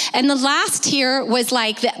dressed. And the last tier was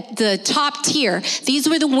like the top tier. These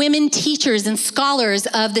were the women teachers and scholars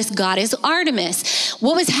of this goddess Artemis.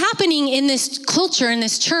 What was happening in this culture, in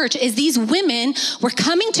this church, is these women were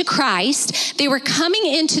coming to Christ. They were coming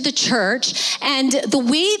into the church. And the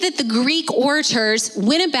way that the Greek orators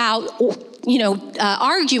went about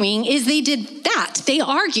arguing is they did that. spat. They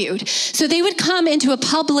argued. So they would come into a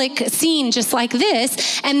public scene just like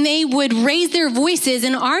this, and they would raise their voices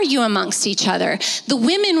and argue amongst each other. The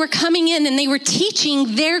women were coming in and they were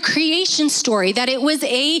teaching their creation story, that it was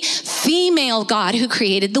a female God who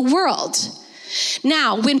created the world.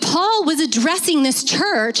 Now, when Paul was addressing this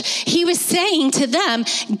church, he was saying to them,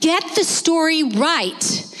 get the story right.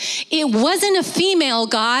 It wasn't a female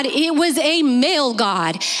God, it was a male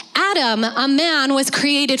God. Adam, a man, was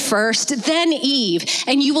created first, then Eve.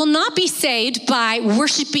 And you will not be saved by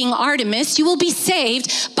worshiping Artemis, you will be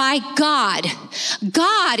saved by God.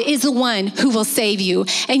 God is the one who will save you.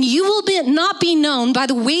 And you will not be known by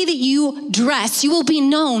the way that you dress, you will be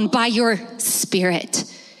known by your spirit.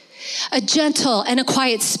 A gentle and a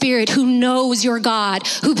quiet spirit who knows your God,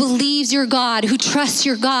 who believes your God, who trusts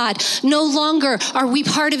your God. No longer are we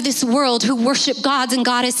part of this world who worship gods and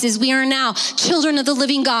goddesses. We are now children of the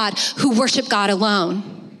living God who worship God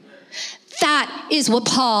alone. That is what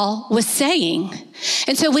Paul was saying.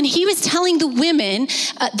 And so when he was telling the women,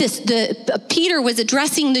 Peter was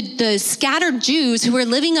addressing the scattered Jews who were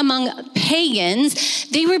living among pagans.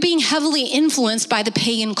 They were being heavily influenced by the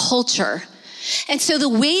pagan culture. And so the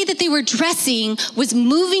way that they were dressing was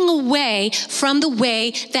moving away from the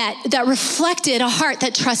way that reflected a heart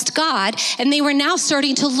that trusts God. And they were now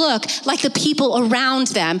starting to look like the people around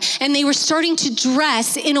them. And they were starting to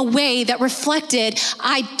dress in a way that reflected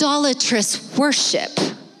idolatrous worship.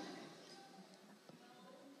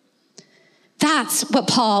 That's what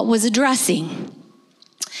Paul was addressing.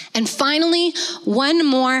 And finally, one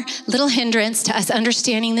more little hindrance to us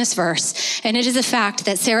understanding this verse, and it is the fact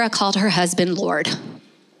that Sarah called her husband Lord.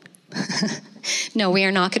 No, we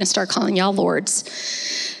are not going to start calling y'all lords.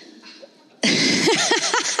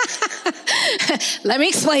 Let me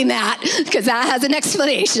explain that, because that has an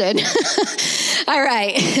explanation. All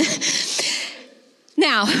right.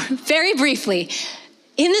 Now, very briefly,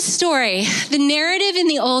 in the story, the narrative in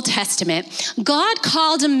the Old Testament, God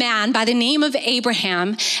called a man by the name of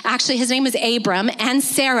Abraham. Actually, his name was Abram, and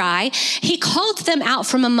Sarai. He called them out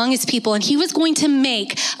from among his people, and he was going to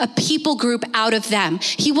make a people group out of them.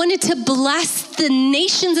 He wanted to bless the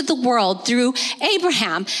nations of the world through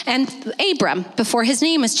Abraham and Abram before his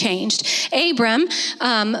name was changed. Abram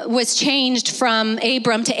was changed from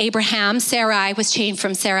Abram to Abraham. Sarai was changed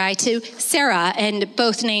from Sarai to Sarah, and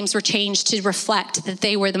both names were changed to reflect that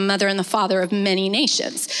they were the mother and the father of many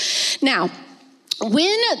nations. Now,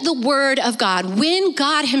 when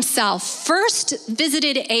God himself first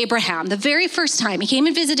visited Abraham, the very first time, he came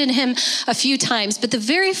and visited him a few times, but the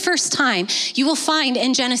very first time you will find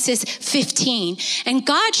in Genesis 15, and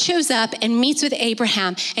God shows up and meets with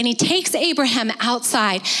Abraham, and he takes Abraham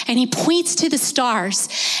outside and he points to the stars,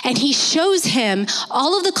 and he shows him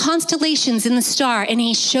all of the constellations in the star, and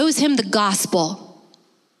he shows him the gospel.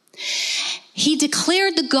 He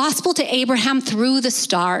declared the gospel to Abraham through the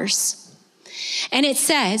stars. And it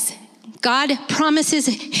says, God promises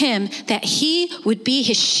him that he would be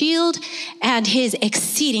his shield and his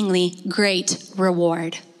exceedingly great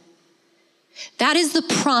reward. That is the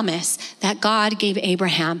promise that God gave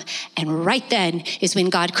Abraham. And right then is when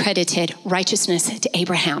God credited righteousness to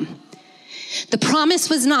Abraham. The promise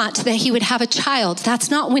was not that he would have a child.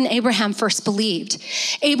 That's not when Abraham first believed.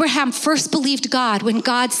 Abraham first believed God when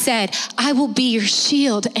God said, I will be your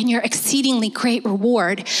shield and your exceedingly great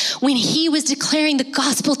reward. When he was declaring the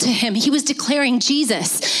gospel to him, he was declaring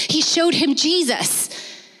Jesus. He showed him Jesus.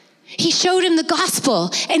 He showed him the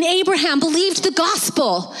gospel, and Abraham believed the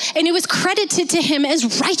gospel, and it was credited to him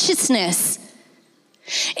as righteousness.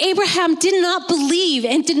 Abraham did not believe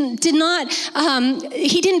and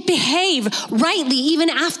he didn't behave rightly even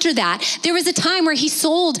after that. There was a time where he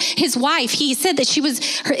sold his wife. He said that she was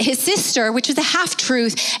his sister, which was a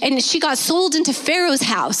half-truth, and she got sold into Pharaoh's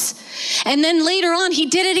house. And then later on, he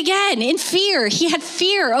did it again in fear. He had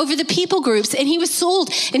fear over the people groups, and he was sold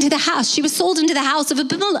into the house. She was sold into the house of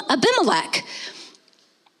Abimelech.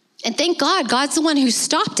 And thank God, God's the one who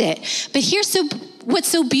stopped it. But here's what's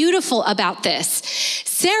so beautiful about this.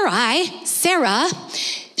 Sarah,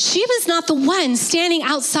 she was not the one standing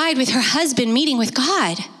outside with her husband meeting with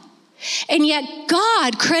God. And yet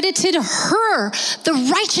God credited her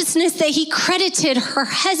the righteousness that he credited her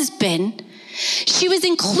husband. She was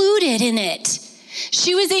included in it.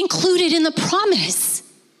 She was included in the promise.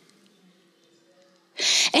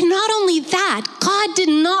 And not only that, God did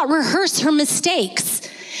not rehearse her mistakes.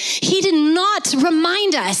 He did not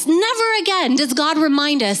remind us. Never again does God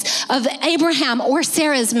remind us of Abraham or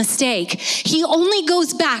Sarah's mistake. He only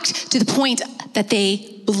goes back to the point that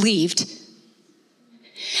they believed.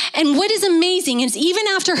 And what is amazing is even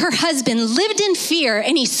after her husband lived in fear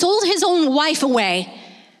and he sold his own wife away,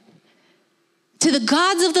 to the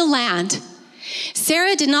gods of the land.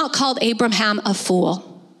 Sarah did not call Abraham a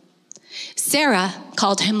fool. Sarah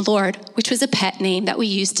called him Lord, which was a pet name that we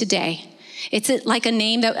use today. It's like a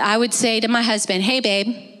name that I would say to my husband, hey,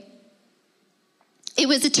 babe. It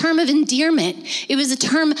was a term of endearment. It was a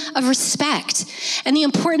term of respect. And the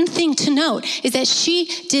important thing to note is that she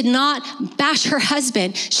did not bash her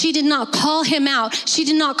husband. She did not call him out. She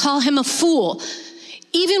did not call him a fool,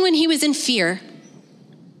 even when he was in fear.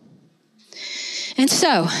 And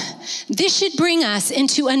so, this should bring us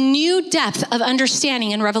into a new depth of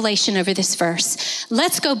understanding and revelation over this verse.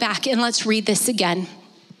 Let's go back and let's read this again.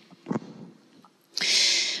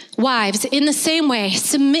 Wives, in the same way,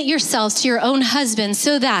 submit yourselves to your own husbands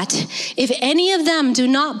so that if any of them do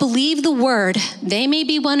not believe the word, they may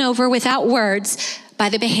be won over without words by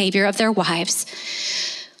the behavior of their wives.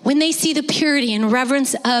 When they see the purity and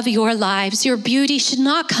reverence of your lives, your beauty should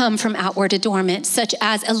not come from outward adornment, such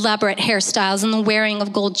as elaborate hairstyles and the wearing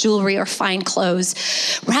of gold jewelry or fine clothes.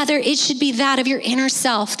 Rather, it should be that of your inner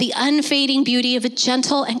self, the unfading beauty of a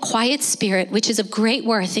gentle and quiet spirit, which is of great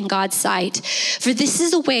worth in God's sight. For this is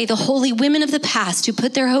the way the holy women of the past who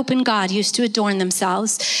put their hope in God used to adorn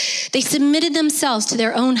themselves. They submitted themselves to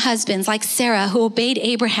their own husbands, like Sarah, who obeyed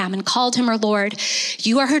Abraham and called him her Lord.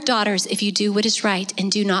 You are her daughters if you do what is right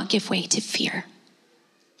and do not give way to fear.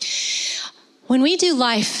 When we do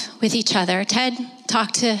life with each other, Ted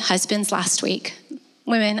talked to husbands last week.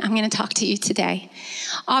 Women, I'm going to talk to you today.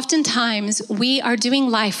 Oftentimes, we are doing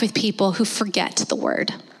life with people who forget the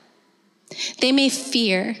word. They may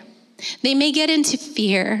fear. They may get into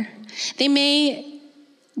fear. They may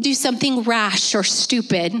do something rash or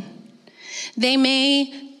stupid. They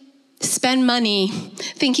may spend money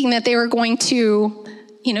thinking that they were going to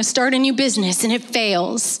start a new business and it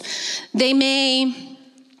fails. They may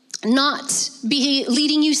not be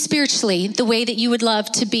leading you spiritually the way that you would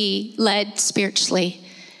love to be led spiritually.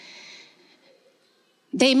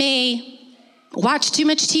 They may watch too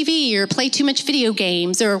much TV or play too much video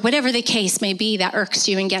games or whatever the case may be that irks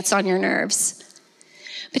you and gets on your nerves.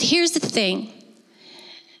 But here's the thing.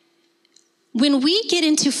 When we get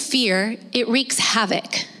into fear, it wreaks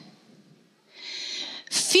havoc.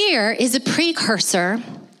 Fear is a precursor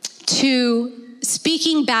to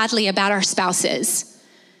speaking badly about our spouses.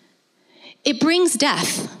 It brings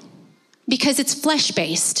death because it's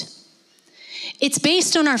flesh-based. It's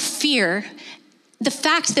based on our fear, the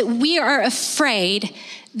fact that we are afraid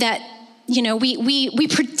that, we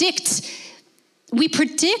predict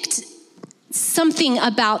something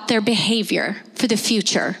about their behavior for the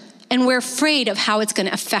future, and we're afraid of how it's going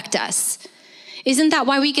to affect us. Isn't that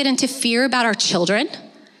why we get into fear about our children?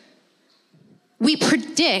 We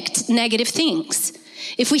predict negative things.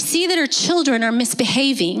 If we see that our children are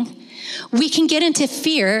misbehaving, we can get into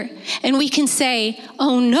fear and we can say,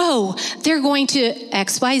 oh no, they're going to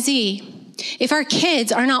XYZ. If our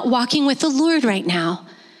kids are not walking with the Lord right now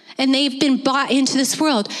and they've been bought into this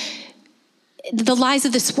world, the lies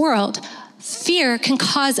of this world, fear can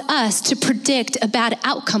cause us to predict a bad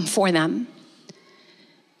outcome for them.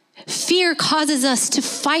 Fear causes us to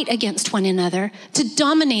fight against one another, to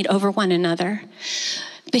dominate over one another.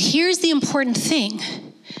 But here's the important thing.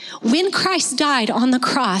 When Christ died on the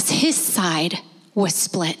cross, his side was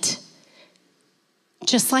split,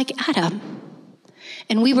 just like Adam.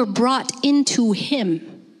 And we were brought into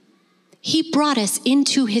him. He brought us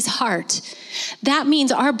into his heart. That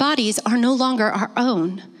means our bodies are no longer our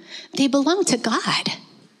own. They belong to God.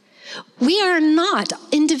 We are not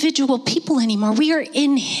individual people anymore. We are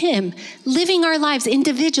in him, living our lives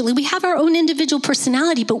individually. We have our own individual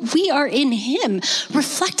personality, but we are in him,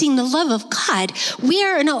 reflecting the love of God. We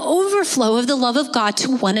are an overflow of the love of God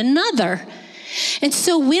to one another. And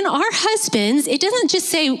so when our husbands, it doesn't just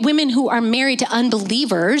say women who are married to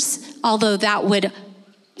unbelievers, although that would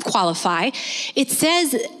qualify. It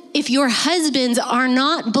says if your husbands are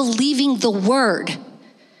not believing the word,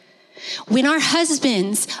 when our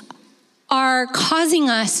husbands are causing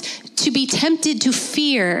us to be tempted to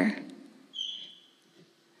fear,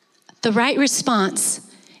 the right response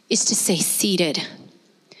is to say seated.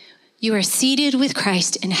 You are seated with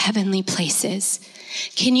Christ in heavenly places.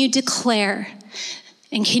 Can you declare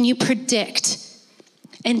and can you predict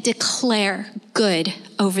and declare good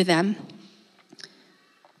over them?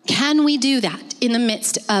 Can we do that in the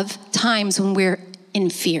midst of times when we're in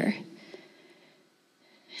fear?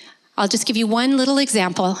 I'll just give you one little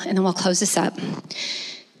example and then we'll close this up.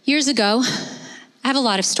 Years ago, I have a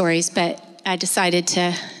lot of stories, but I decided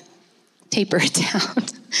to taper it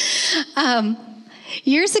down.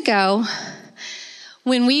 Years ago,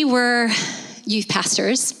 when we were youth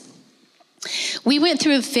pastors, We went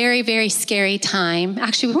through a very, very scary time.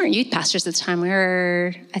 Actually, we weren't youth pastors at the time.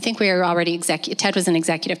 I think we were already Ted was an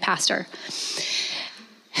executive pastor.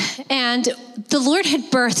 And the Lord had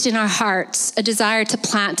birthed in our hearts a desire to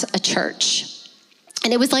plant a church.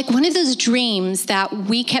 And it was like one of those dreams that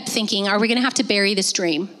we kept thinking, are we going to have to bury this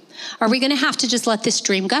dream? Are we going to have to just let this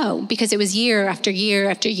dream go? Because it was year after year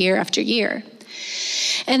after year after year.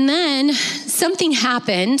 And then something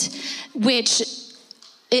happened, which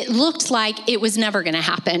it looked like it was never going to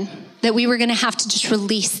happen, that we were going to have to just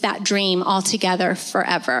release that dream altogether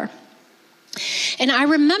forever. And I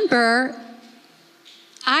remember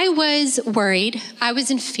I was worried, I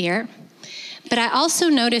was in fear, but I also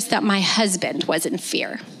noticed that my husband was in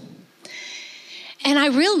fear. And I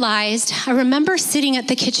remember sitting at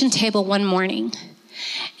the kitchen table one morning,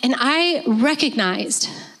 and I recognized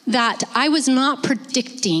that I was not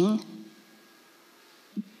predicting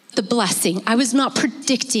the blessing. I was not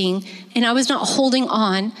predicting, and I was not holding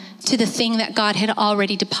on to the thing that God had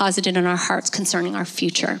already deposited in our hearts concerning our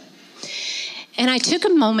future. And I took a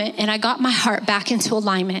moment and I got my heart back into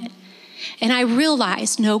alignment. And I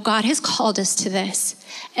realized, no, God has called us to this.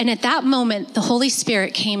 And at that moment, the Holy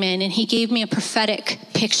Spirit came in and he gave me a prophetic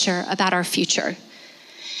picture about our future.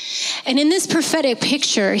 And in this prophetic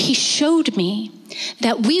picture, he showed me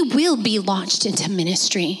that we will be launched into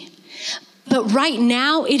ministry. But right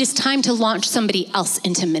now, it is time to launch somebody else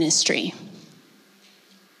into ministry.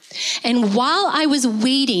 And while I was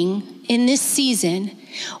waiting in this season,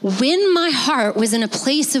 when my heart was in a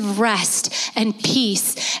place of rest and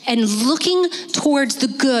peace and looking towards the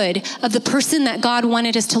good of the person that God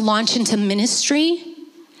wanted us to launch into ministry,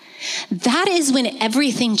 that is when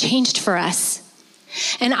everything changed for us.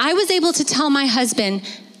 And I was able to tell my husband,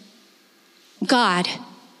 God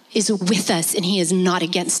is with us and he is not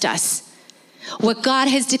against us. What God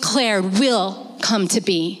has declared will come to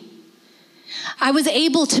be. I was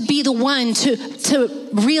able to be the one to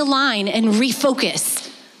realign and refocus.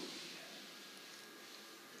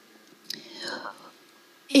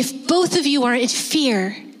 If both of you are in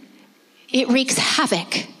fear, it wreaks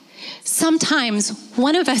havoc. Sometimes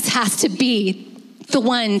one of us has to be the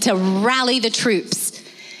one to rally the troops.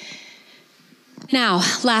 Now,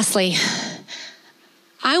 lastly,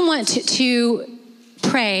 I want to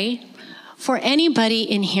pray for anybody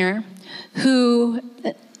in here who,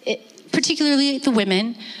 particularly the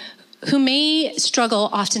women, who may struggle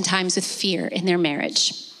oftentimes with fear in their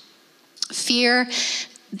marriage. Fear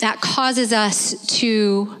that causes us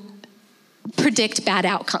to predict bad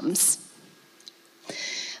outcomes.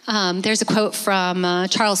 There's a quote from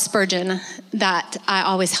Charles Spurgeon that I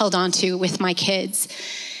always held on to with my kids.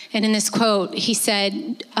 And in this quote, he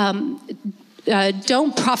said,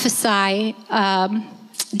 don't prophesy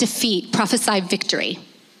defeat, prophesy victory.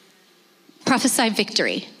 Prophesy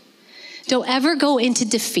victory. Don't ever go into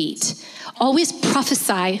defeat. Always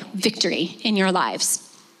prophesy victory in your lives.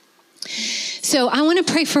 So I want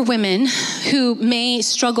to pray for women who may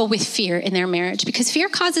struggle with fear in their marriage, because fear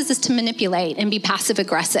causes us to manipulate and be passive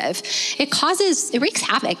aggressive. It wreaks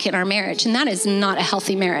havoc in our marriage, and that is not a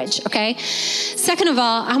healthy marriage, okay? Second of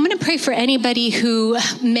all, I'm going to pray for anybody who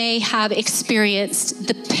may have experienced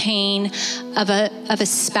the pain of a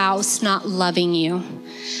spouse not loving you.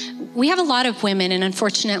 We have a lot of women, and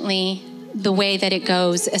unfortunately, the way that it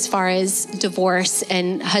goes as far as divorce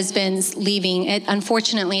and husbands leaving,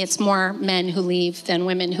 unfortunately, it's more men who leave than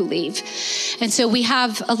women who leave. And so we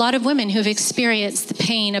have a lot of women who've experienced the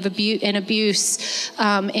pain of abuse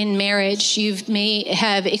in marriage. You may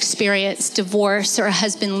have experienced divorce or a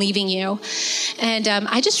husband leaving you. And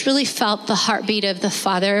I just really felt the heartbeat of the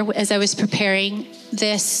Father as I was preparing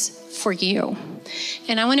this for you.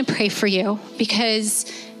 And I want to pray for you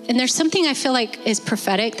and there's something I feel like is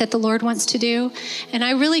prophetic that the Lord wants to do. And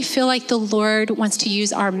I really feel like the Lord wants to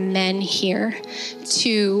use our men here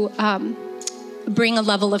to bring a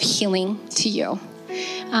level of healing to you.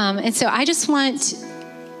 And so I just want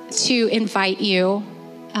to invite you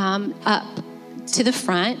up to the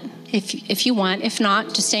front if you want. If not,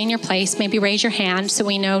 just stay in your place. Maybe raise your hand so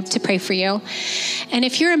we know to pray for you. And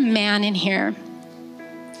if you're a man in here,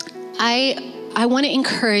 I want to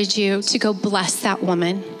encourage you to go bless that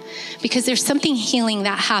woman, because there's something healing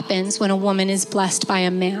that happens when a woman is blessed by a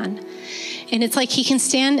man. And it's like he can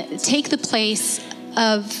take the place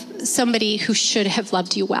of somebody who should have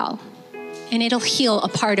loved you well. And it'll heal a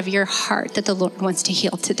part of your heart that the Lord wants to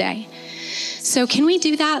heal today. So can we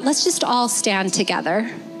do that? Let's just all stand together.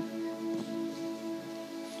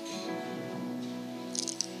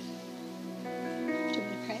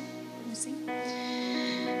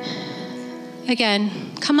 Again,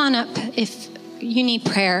 come on up if you need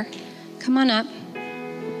prayer. Come on up.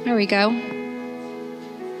 There we go.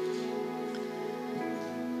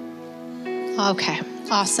 Okay,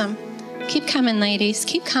 awesome. Keep coming, ladies.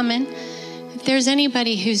 Keep coming. If there's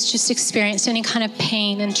anybody who's just experienced any kind of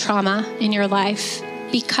pain and trauma in your life,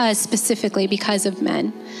 specifically because of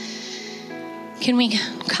men, can we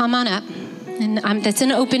come on up? And that's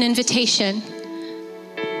an open invitation.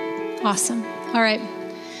 Awesome. All right.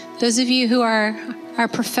 Those of you who are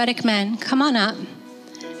prophetic men, come on up.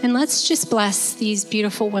 And let's just bless these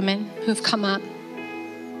beautiful women who've come up.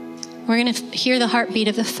 We're going to hear the heartbeat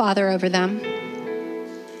of the Father over them.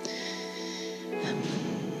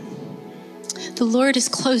 The Lord is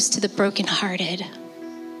close to the brokenhearted.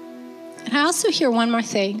 And I also hear one more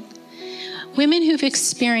thing. Women who've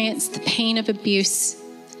experienced the pain of abuse,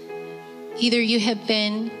 either you have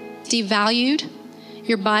been devalued,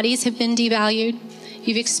 your bodies have been devalued,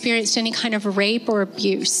 you've experienced any kind of rape or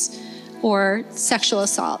abuse or sexual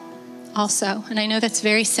assault also. And I know that's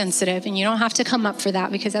very sensitive, and you don't have to come up for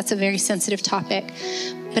that because that's a very sensitive topic.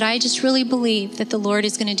 But I just really believe that the Lord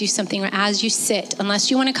is going to do something as you sit.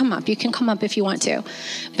 Unless you want to come up, you can come up if you want to.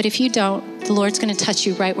 But if you don't, the Lord's going to touch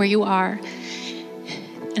you right where you are.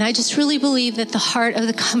 And I just really believe that the heart of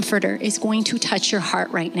the Comforter is going to touch your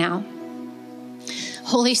heart right now.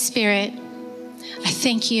 Holy Spirit, I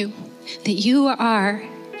thank you that you are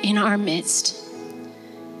in our midst.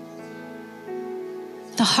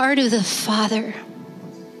 The heart of the Father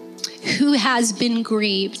who has been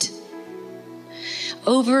grieved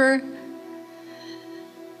over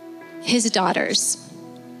his daughters.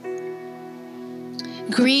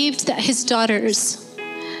 Grieved that his daughters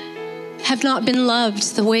have not been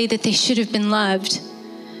loved the way that they should have been loved,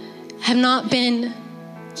 have not been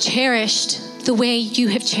cherished the way you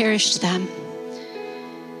have cherished them,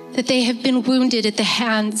 that they have been wounded at the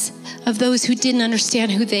hands of those who didn't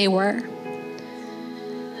understand who they were.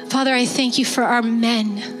 Father, I thank you for our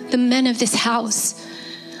men, the men of this house.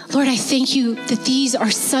 Lord, I thank you that these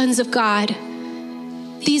are sons of God.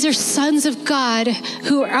 These are sons of God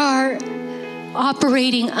who are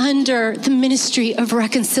operating under the ministry of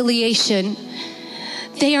reconciliation.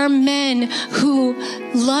 They are men who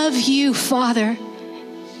love you, Father.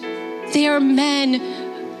 They are men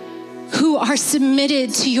who are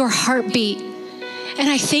submitted to your heartbeat. And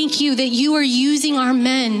I thank you that you are using our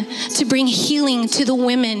men to bring healing to the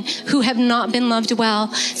women who have not been loved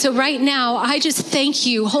well. So right now, I just thank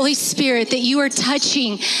you, Holy Spirit, that you are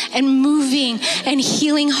touching and moving and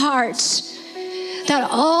healing hearts. That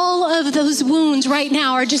all of those wounds right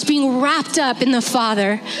now are just being wrapped up in the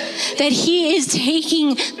Father. That he is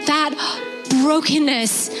taking that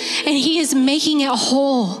brokenness and he is making it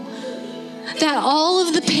whole. That all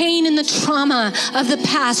of the pain and the trauma of the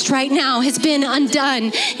past right now has been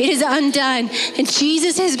undone. It is undone. And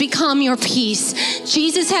Jesus has become your peace.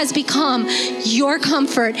 Jesus has become your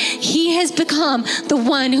comfort. He has become the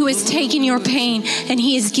one who has taken your pain and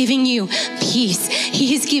he is giving you peace.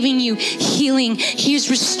 He is giving you healing. He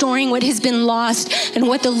is restoring what has been lost, and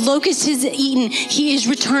what the locust has eaten, he is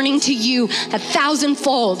returning to you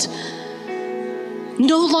 1,000-fold.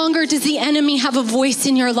 No longer does the enemy have a voice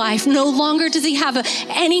in your life. No longer does he have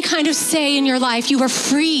any kind of say in your life. You are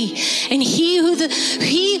free. And he who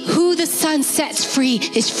the Son sets free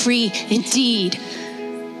is free indeed.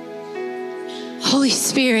 Holy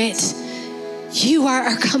Spirit, you are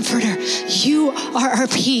our comforter. You are our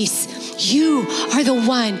peace. You are the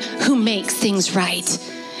one who makes things right.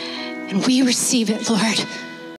 And we receive it, Lord.